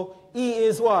also he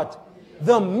is what?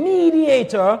 The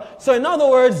mediator. So in other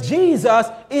words, Jesus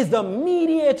is the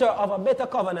mediator of a better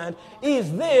covenant. He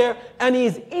is there and he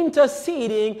is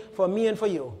interceding for me and for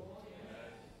you.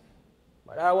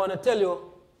 But I want to tell you,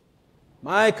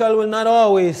 Michael will not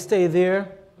always stay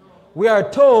there. We are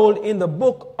told in the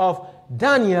book of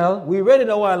Daniel, we read it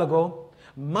a while ago,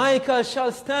 Michael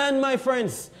shall stand, my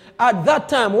friends, at that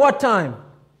time. What time?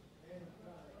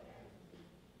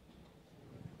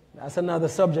 That's another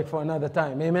subject for another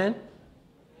time. Amen?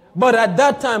 But at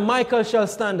that time, Michael shall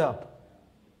stand up.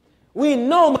 We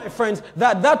know, my friends,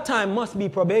 that time must be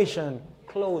probation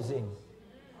closing.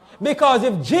 Because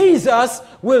if Jesus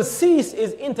will cease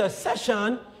his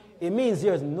intercession, it means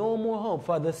there's no more hope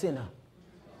for the sinner.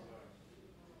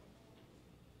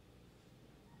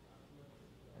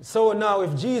 So now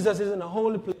if Jesus is in the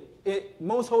holy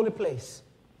most holy place,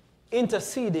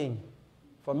 interceding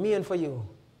for me and for you,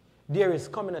 there is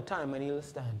coming a time when he will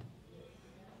stand.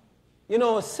 You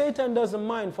know, Satan doesn't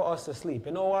mind for us to sleep.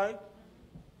 You know why?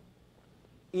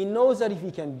 He knows that if he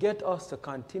can get us to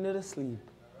continue to sleep,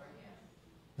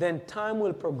 then time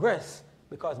will progress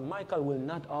because Michael will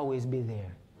not always be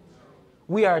there.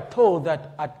 We are told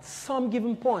that at some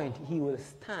given point he will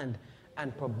stand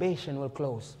and probation will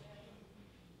close.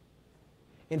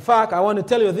 In fact, I want to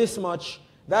tell you this much.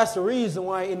 That's the reason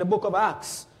why in the book of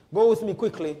Acts, go with me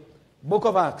quickly, book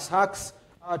of Acts,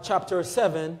 chapter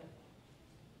 7,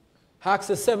 Acts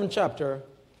the 7th chapter.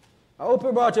 I hope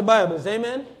you brought your Bibles,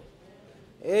 amen?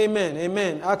 Amen,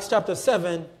 amen. Acts chapter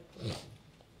 7.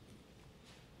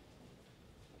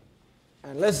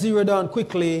 And let's zero down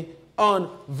quickly on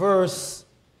verse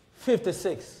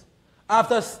 56.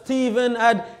 After Stephen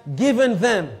had given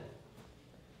them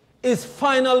his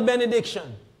final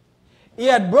benediction, he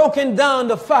had broken down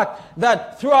the fact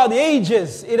that throughout the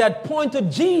ages it had pointed to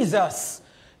Jesus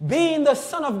being the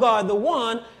Son of God, the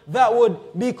one that would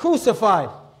be crucified,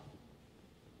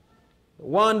 the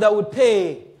one that would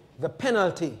pay the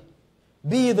penalty,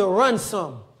 be the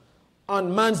ransom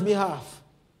on man's behalf.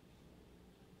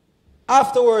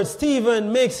 Afterwards,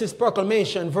 Stephen makes his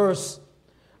proclamation.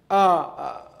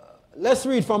 Let's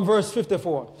read from verse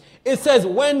 54. It says,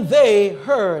 when they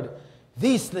heard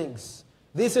these things,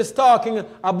 this is talking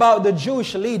about the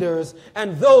Jewish leaders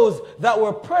and those that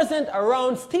were present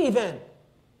around Stephen.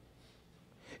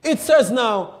 It says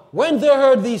now, when they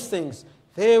heard these things,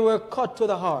 they were cut to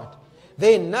the heart.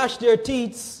 They gnashed their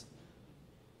teeth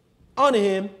on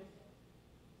him.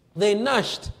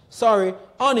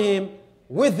 On him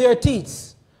with their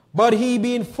teeth. But he,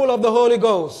 being full of the Holy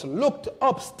Ghost, looked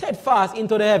up steadfast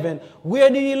into the heaven. Where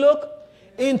did he look?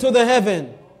 Into the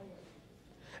heaven.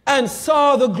 And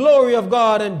saw the glory of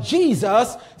God and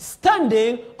Jesus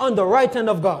standing on the right hand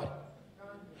of God.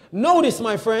 Notice,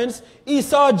 my friends, he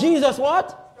saw Jesus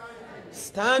what?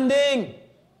 Standing.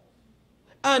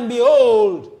 And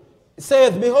behold,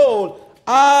 saith, behold,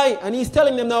 and he's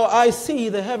telling them now, I see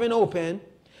the heaven open,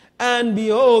 and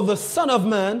behold, the Son of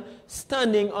Man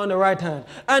standing on the right hand.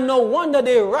 And no wonder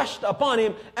they rushed upon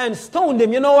him and stoned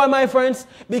him. You know why, my friends?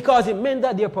 Because it meant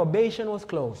that their probation was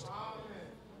closed.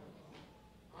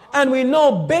 And we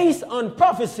know, based on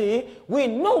prophecy, we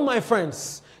know, my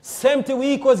friends, 70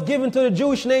 weeks was given to the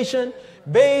Jewish nation.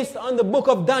 Based on the book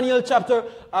of Daniel chapter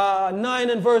 9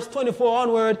 and verse 24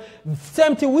 onward,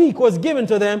 70 weeks was given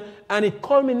to them, and it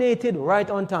culminated right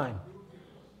on time.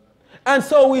 And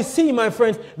so we see, my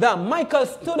friends, that Michael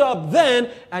stood up then,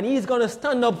 and he's going to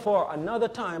stand up for another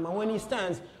time. And when he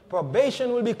stands,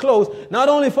 probation will be closed, not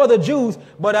only for the Jews,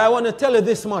 but I want to tell you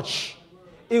this much.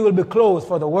 It will be closed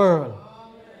for the world.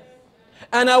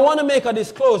 And I want to make a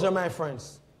disclosure, my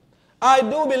friends. I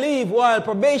do believe while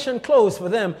probation closed for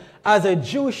them as a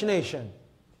Jewish nation,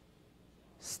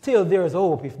 still there is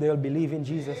hope if they'll believe in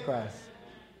Jesus Christ.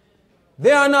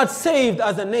 They are not saved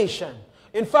as a nation.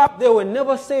 In fact, they were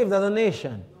never saved as a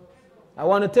nation. I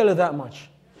want to tell you that much.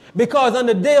 Because on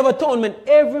the Day of Atonement,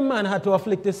 every man had to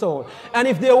afflict his soul. And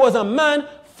if there was a man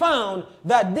found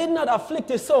that did not afflict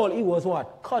his soul, he was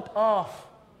what? Cut off.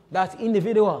 That's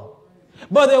individual.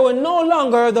 But they were no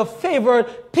longer the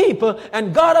favored people,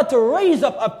 and God had to raise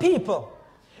up a people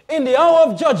in the hour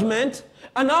of judgment,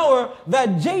 an hour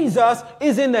that Jesus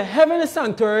is in the heavenly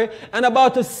sanctuary and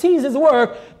about to cease his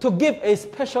work to give a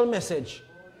special message.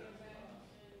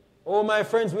 Oh, my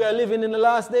friends, we are living in the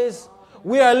last days.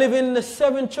 We are living in the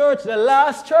seventh church, the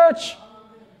last church.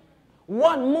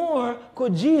 What more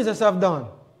could Jesus have done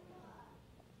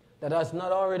that has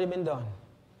not already been done?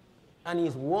 And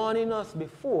he's warning us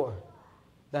before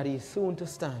that he's soon to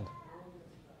stand.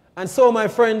 And so, my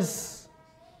friends,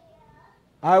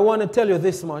 I want to tell you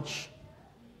this much,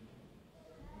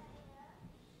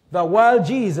 that while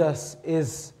Jesus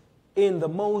is in the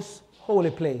most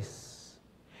holy place,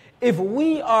 if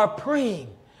we are praying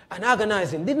and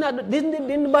agonizing, didn't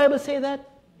the Bible say that?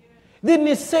 Didn't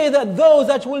it say that those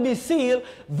that will be sealed,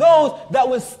 those that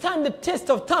will stand the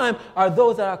test of time, are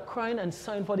those that are crying and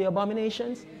sighing for the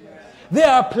abominations? They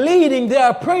are pleading, they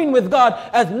are praying with God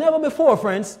as never before,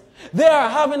 friends. They are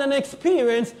having an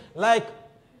experience like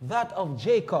that of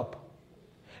Jacob.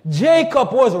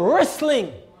 Jacob was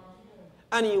wrestling,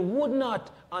 and he would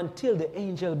not until the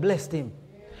angel blessed him.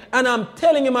 And I'm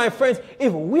telling you, my friends,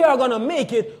 if we are going to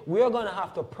make it, we are going to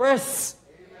have to press.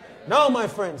 Now, my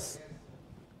friends,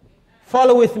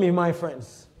 follow with me, my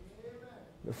friends.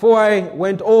 Before I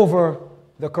went over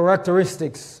the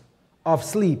characteristics of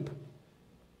sleep,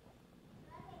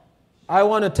 I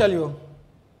want to tell you,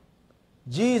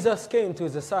 Jesus came to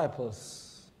his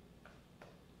disciples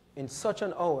in such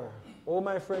an hour. Oh,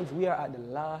 my friends, we are at the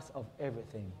last of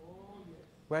everything.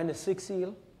 We're in the sixth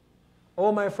seal.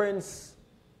 Oh, my friends,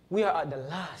 we are at the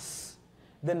last.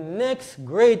 The next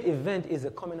great event is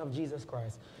the coming of Jesus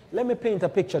Christ. Let me paint a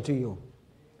picture to you.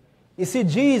 You see,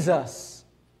 Jesus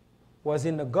was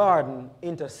in the garden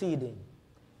interceding.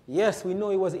 Yes, we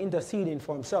know he was interceding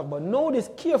for himself, but notice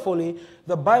carefully,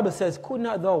 the Bible says, could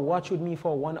not thou watch with me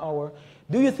for 1 hour?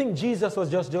 Do you think Jesus was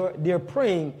just there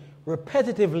praying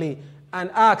repetitively and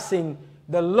asking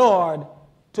the Lord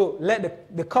to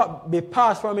let the cup be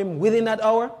passed from him within that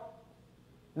hour?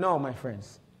 No, my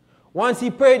friends. Once he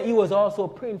prayed, he was also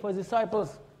praying for his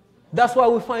disciples. That's why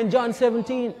we find John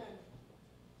 17.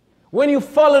 When you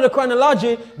follow the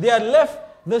chronology, they had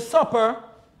left the supper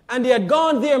and they had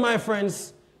gone there, my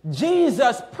friends.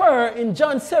 Jesus' prayer in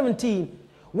John 17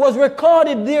 was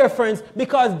recorded there, friends,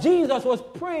 because Jesus was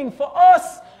praying for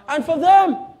us and for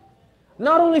them,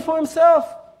 not only for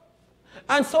himself.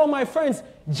 And so, my friends,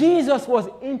 Jesus was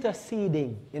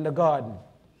interceding in the garden.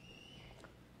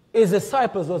 His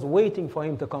disciples was waiting for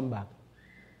him to come back.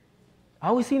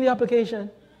 Are we seeing the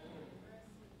application?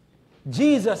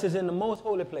 Jesus is in the most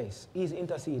holy place. He's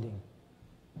interceding.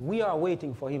 We are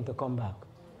waiting for him to come back.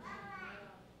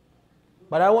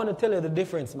 But I want to tell you the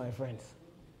difference, my friends.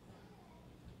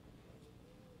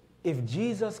 If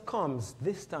Jesus comes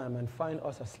this time and finds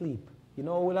us asleep, you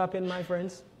know what will happen, my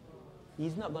friends?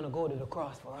 He's not going to go to the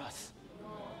cross for us.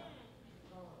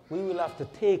 We will have to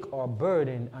take our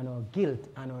burden and our guilt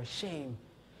and our shame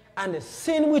and the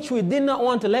sin which we did not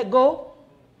want to let go.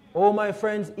 Oh, my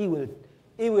friends, he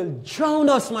will drown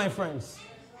us, my friends.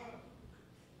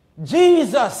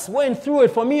 Jesus went through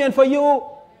it for me and for you.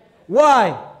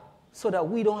 Why? So that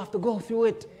we don't have to go through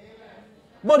it.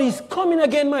 But he's coming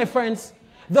again, my friends.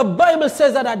 The Bible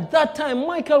says that at that time,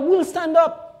 Michael will stand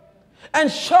up. And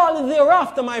shortly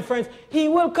thereafter, my friends, he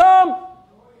will come.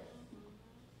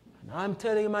 And I'm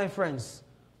telling you, my friends,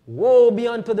 woe be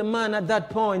unto the man at that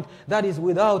point that is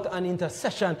without an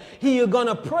intercession. He is going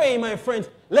to pray, my friends,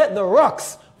 let the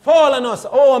rocks fall on us.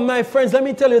 Oh, my friends, let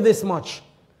me tell you this much.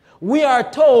 We are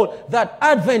told that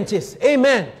Adventists,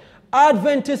 amen,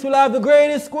 Adventists will have the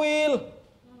greatest squeal.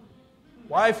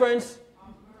 Why, friends?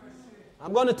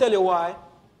 I'm going to tell you why.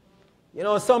 You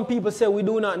know, some people say we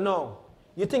do not know.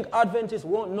 You think Adventists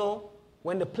won't know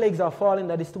when the plagues are falling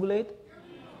that it's too late?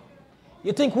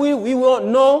 You think we won't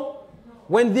know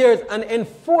when there's an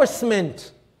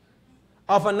enforcement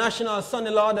of a national Sunday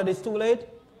law that it's too late?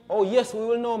 Oh, yes, we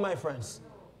will know, my friends.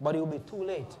 But it will be too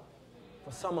late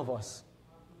for some of us.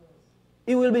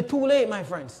 It will be too late, my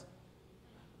friends.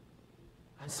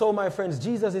 And so, my friends,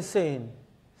 Jesus is saying,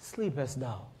 sleepest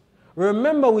thou.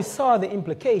 Remember, we saw the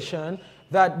implication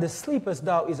that the sleepest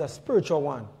thou is a spiritual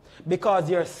one. Because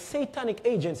there are satanic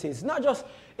agencies.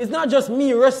 It's not just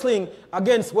me wrestling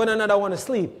against one another want to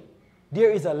sleep. There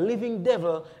is a living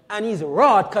devil and he's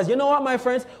wrought. Because you know what, my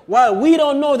friends? While we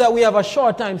don't know that we have a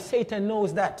short time, Satan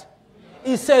knows that.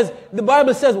 He says, the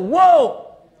Bible says,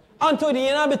 woe unto the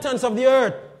inhabitants of the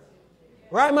earth.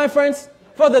 Right, my friends?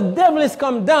 For the devil is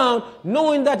come down,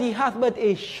 knowing that he hath but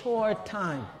a short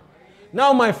time.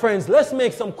 Now, my friends, let's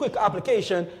make some quick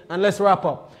application and let's wrap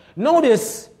up.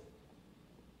 Notice,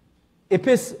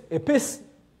 episodic.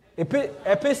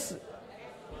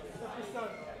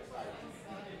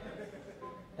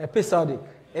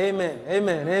 Amen,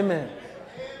 amen, amen.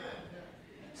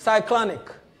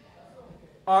 Cyclonic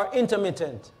or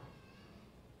intermittent.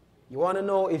 You want to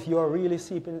know if you are really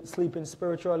sleeping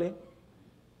spiritually?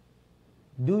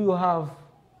 Do you have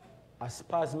a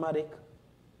spasmodic,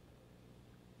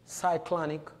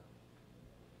 cyclonic,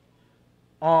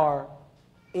 or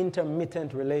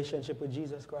intermittent relationship with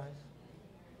Jesus Christ?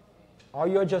 Or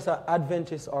you're just an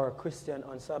Adventist or a Christian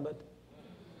on Sabbath?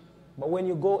 But when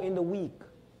you go in the week,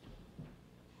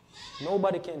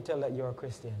 nobody can tell that you're a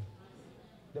Christian.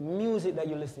 The music that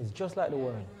you listen is just like the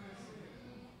world.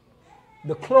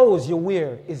 The clothes you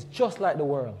wear is just like the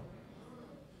world.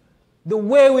 The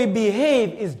way we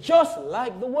behave is just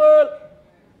like the world.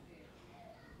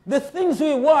 The things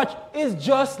we watch is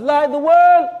just like the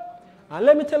world. And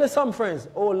let me tell you something, friends.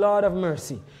 Oh, Lord of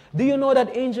mercy. Do you know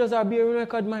that angels are bearing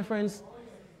record, my friends?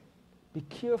 Be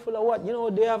careful of what. You know,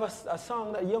 they have a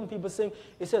song that young people sing.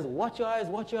 It says, watch your eyes,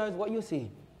 what you see.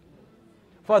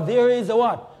 For there is a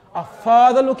what? A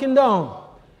Father looking down.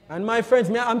 And my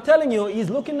friends, I'm telling you, he's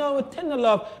looking down with tender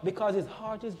love because his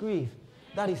heart is grieved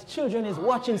that his children is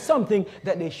watching something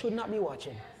that they should not be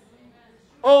watching.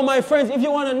 Oh, my friends, if you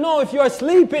want to know if you are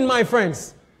sleeping, my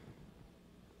friends,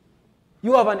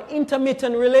 you have an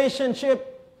intermittent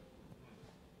relationship,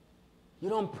 you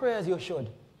don't pray as you should.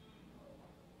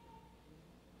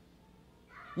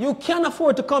 You can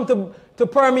afford to come to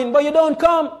prayer meeting, but you don't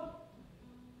come.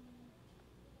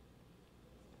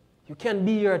 You can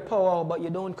be here at power, but you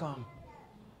don't come.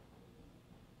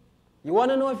 You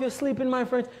want to know if you're sleeping, my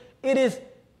friends? It is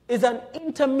an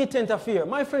intermittent affair.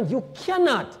 My friends, you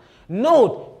cannot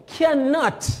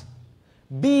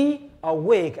be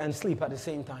awake and sleep at the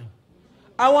same time.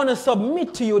 I want to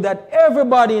submit to you that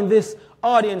everybody in this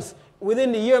audience,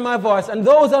 within the Hear My Voice, and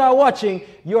those that are watching,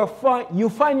 you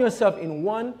find yourself in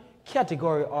one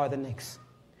category or the next.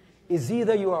 Is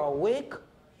either you are awake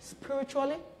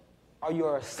spiritually or you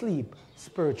are asleep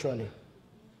spiritually.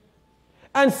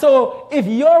 And so, if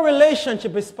your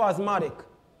relationship is spasmodic,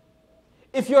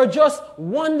 if you're just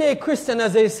one day Christian,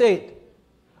 as they say it,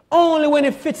 only when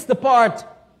it fits the part,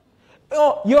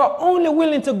 you're only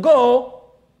willing to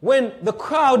go when the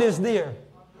crowd is there.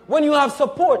 When you have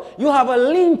support, you have a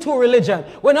lean-to religion.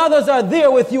 When others are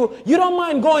there with you, you don't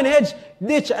mind going hedge,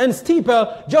 ditch, and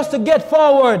steeple just to get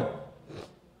forward.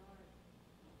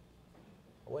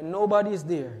 When nobody is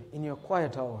there in your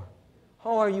quiet hour,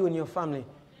 how are you in your family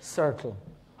circle?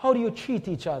 How do you treat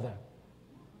each other?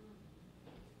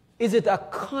 Is it a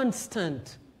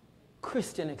constant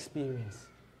Christian experience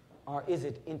or is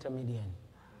it intermediate?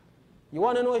 You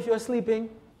want to know if you're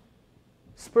sleeping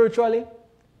spiritually?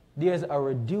 There's a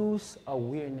reduced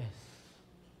awareness.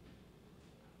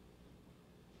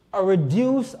 A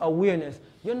reduced awareness.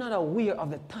 You're not aware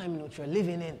of the time in which you're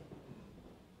living in.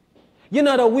 You're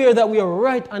not aware that we are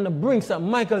right on the brink that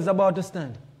Michael's about to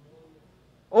stand.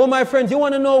 Oh, my friends, you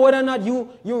want to know whether or not you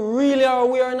really are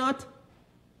aware or not?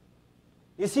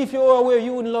 You see, if you were aware,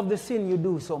 you wouldn't love the sin you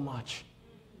do so much.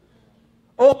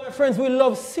 Oh, my friends, we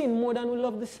love sin more than we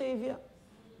love the Savior.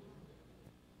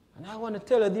 And I want to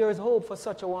tell you, there is hope for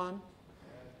such a one.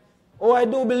 Oh, I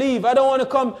do believe. I don't want to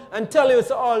come and tell you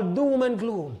it's all doom and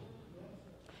gloom.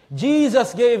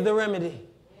 Jesus gave the remedy.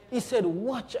 He said,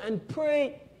 watch and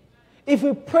pray. If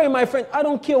we pray, my friend, I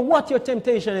don't care what your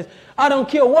temptation is. I don't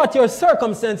care what your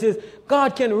circumstance is.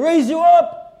 God can raise you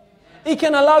up. He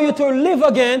can allow you to live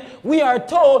again. We are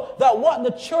told that what the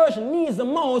church needs the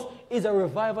most is a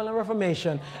revival and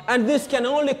reformation. And this can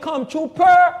only come through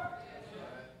prayer.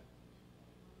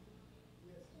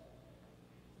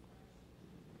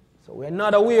 So we're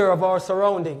not aware of our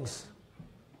surroundings.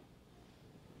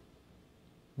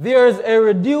 There's a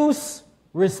reduced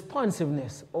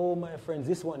responsiveness. Oh, my friends,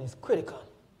 this one is critical.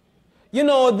 You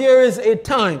know, there is a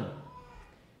time.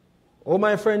 Oh,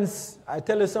 my friends, I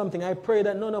tell you something. I pray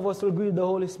that none of us will grieve the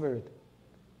Holy Spirit.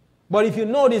 But if you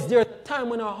notice, there's a time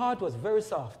when our heart was very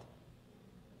soft.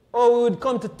 Or we would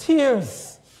come to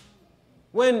tears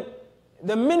when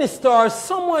the minister or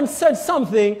someone said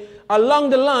something along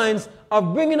the lines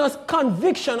of bringing us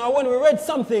conviction, or when we read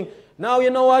something. Now, you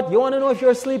know what? You want to know if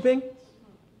you're sleeping?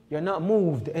 You're not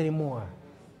moved anymore.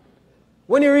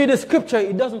 When you read the scripture,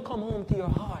 it doesn't come home to your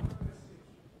heart.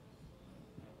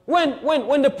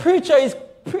 When the preacher is,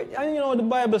 and you know the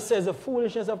Bible says the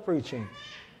foolishness of preaching.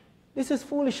 This is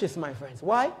foolishness, my friends.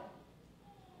 Why?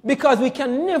 Because we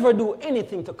can never do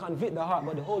anything to convict the heart,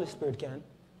 but the Holy Spirit can.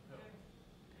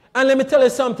 And let me tell you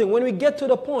something. When we get to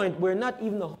the point where not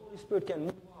even the Holy Spirit can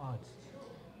move our hearts,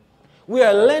 we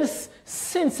are less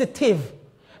sensitive,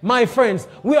 my friends.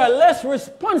 We are less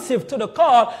responsive to the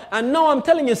call. And now I'm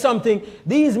telling you something.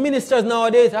 These ministers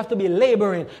nowadays have to be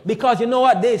laboring. Because you know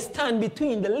what? They stand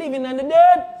between the living and the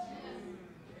dead.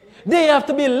 They have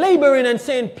to be laboring and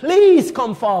saying, please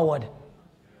come forward.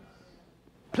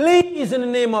 Please, in the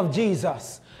name of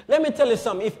Jesus. Let me tell you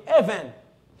something. If heaven,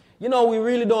 you know, we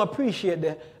really don't appreciate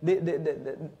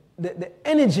the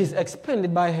energies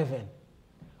expended by heaven.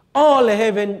 All the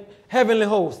heavenly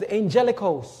hosts, the angelic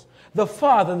hosts, the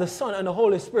Father, the Son, and the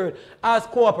Holy Spirit has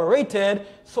cooperated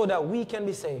so that we can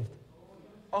be saved.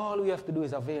 All we have to do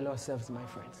is avail ourselves, my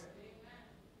friends.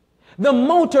 The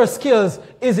motor skills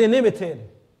is inhibited.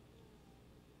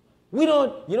 You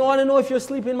don't want to know if you're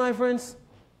sleeping, my friends?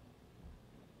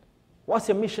 What's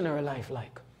your missionary life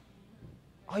like?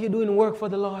 Are you doing work for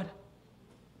the Lord?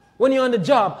 When you're on the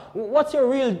job, what's your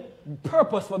real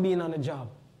purpose for being on the job?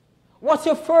 What's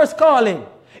your first calling?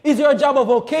 Is your job a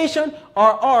vocation,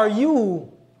 or are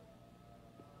you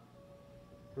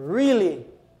really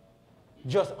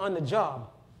just on the job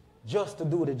just to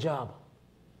do the job?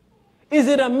 Is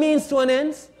it a means to an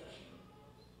end?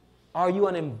 Are you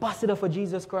an ambassador for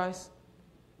Jesus Christ?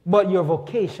 But your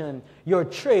vocation, your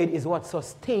trade is what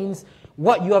sustains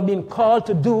what you have been called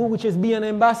to do, which is be an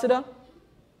ambassador?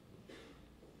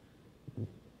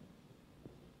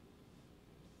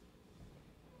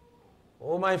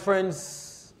 Oh, my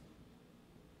friends,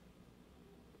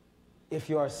 if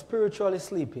you are spiritually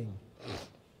sleeping,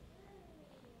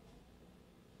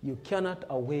 you cannot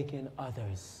awaken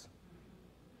others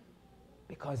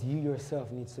because you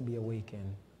yourself needs to be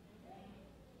awakened.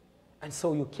 And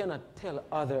so you cannot tell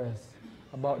others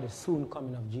about the soon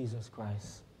coming of Jesus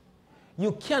Christ.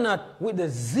 You cannot, with the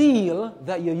zeal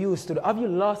that you used to do. Have you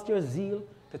lost your zeal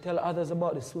to tell others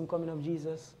about the soon coming of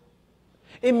Jesus?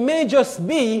 It may just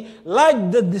be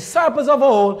like the disciples of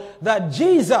old that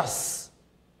Jesus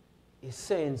is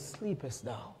saying, sleepest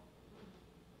thou.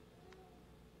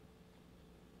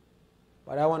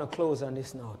 But I want to close on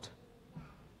this note.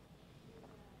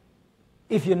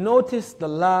 If you notice the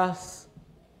last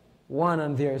one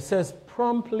on there, it says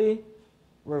promptly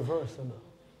reversible.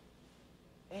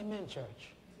 Amen, church.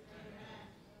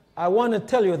 I want to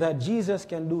tell you that Jesus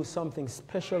can do something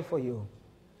special for you.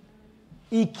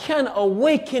 He can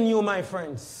awaken you, my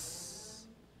friends.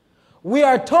 We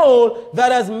are told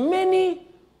that as many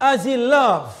as he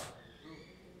loves,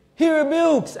 he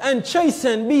rebukes and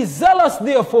chastens. Be zealous,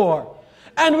 therefore,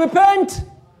 and repent.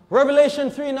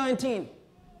 Revelation 3:19.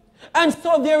 And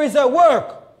so there is a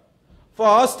work for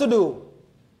us to do.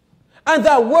 And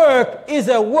that work is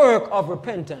a work of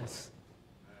repentance.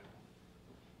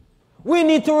 We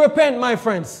need to repent, my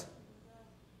friends.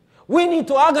 We need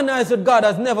to organize with God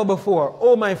as never before.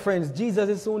 Oh, my friends, Jesus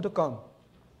is soon to come.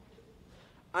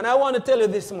 And I want to tell you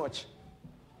this much.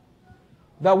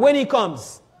 That when he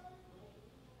comes,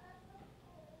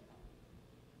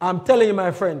 I'm telling you,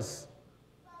 my friends,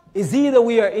 is either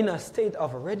we are in a state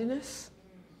of readiness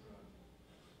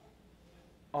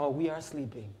or we are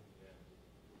sleeping.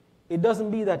 It doesn't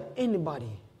mean that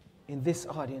anybody in this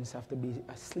audience have to be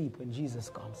asleep when Jesus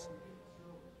comes.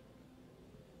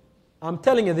 I'm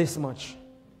telling you this much.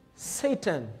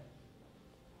 Satan,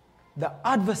 the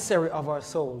adversary of our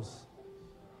souls,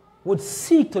 would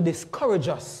seek to discourage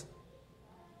us.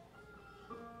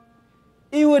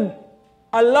 He would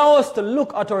allow us to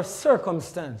look at our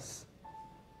circumstance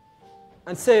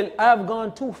and say, I have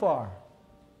gone too far.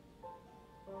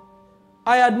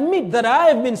 I admit that I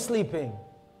have been sleeping.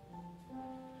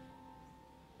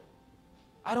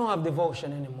 I don't have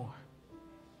devotion anymore.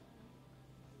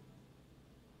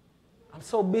 I'm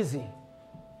so busy.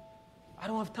 I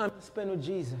don't have time to spend with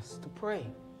Jesus, to pray.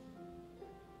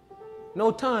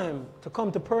 No time to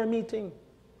come to prayer meeting.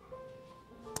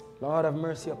 Lord, have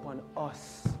mercy upon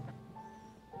us,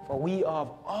 for we have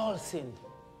all sinned.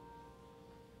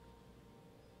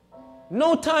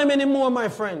 No time anymore, my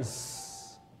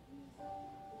friends,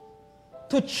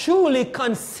 to truly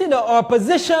consider our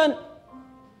position.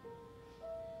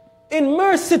 In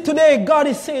mercy today, God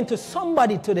is saying to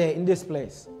somebody today in this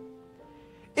place,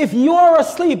 if you are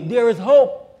asleep, there is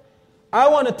hope. I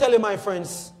want to tell you, my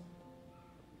friends,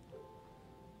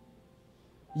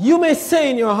 you may say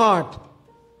in your heart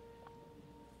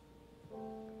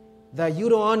that you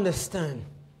don't understand.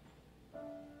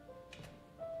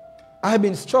 I've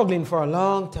been struggling for a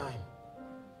long time.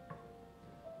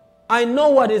 I know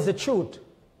what is the truth,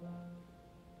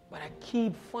 but I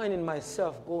keep finding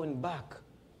myself going back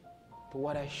to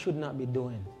what I should not be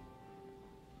doing.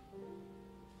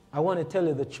 I want to tell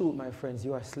you the truth, my friends.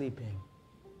 You are sleeping.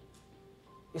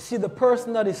 You see, the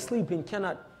person that is sleeping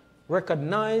cannot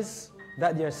recognize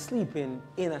that they're sleeping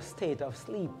in a state of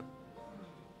sleep.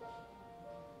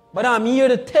 But I'm here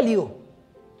to tell you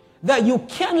that you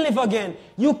can live again.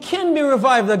 You can be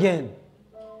revived again.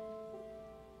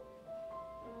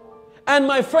 And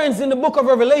my friends, in the book of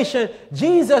Revelation,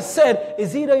 Jesus said,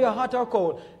 it's either you're hot or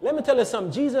cold. Let me tell you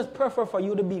something. Jesus prefers for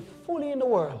you to be fully in the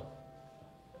world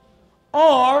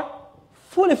or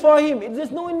fully for him.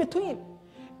 There's no in between.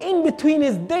 In between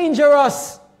is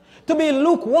dangerous. To be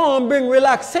lukewarm bring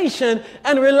relaxation,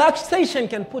 and relaxation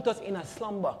can put us in a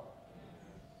slumber.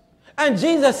 And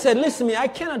Jesus said, listen to me, I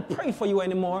cannot pray for you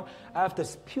anymore. I have to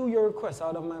spew your requests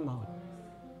out of my mouth.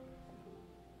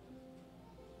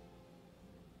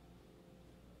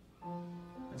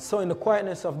 And so in the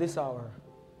quietness of this hour,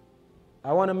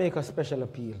 I want to make a special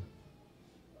appeal.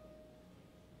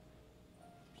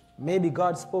 Maybe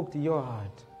God spoke to your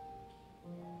heart.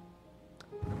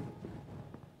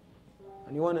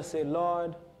 And you want to say,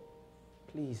 Lord,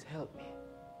 please help me.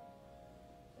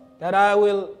 That I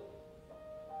will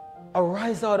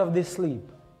arise out of this sleep.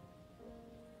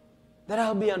 That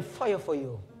I'll be on fire for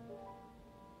you.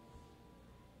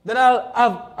 That I'll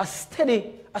have a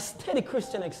steady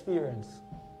Christian experience.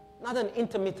 Not an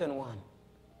intermittent one.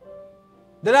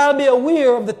 That I'll be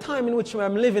aware of the time in which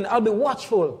I'm living. I'll be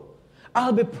watchful.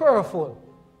 I'll be prayerful.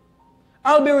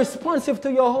 I'll be responsive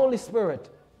to your Holy Spirit.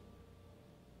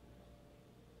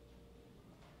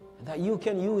 And that you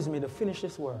can use me to finish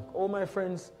this work. Oh, my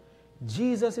friends,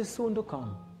 Jesus is soon to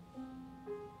come.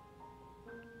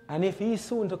 And if he's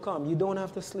soon to come, you don't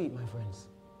have to sleep, my friends.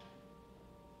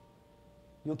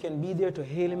 You can be there to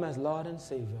hail him as Lord and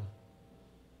Savior.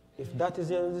 If that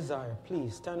is your desire,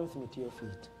 please stand with me to your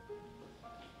feet.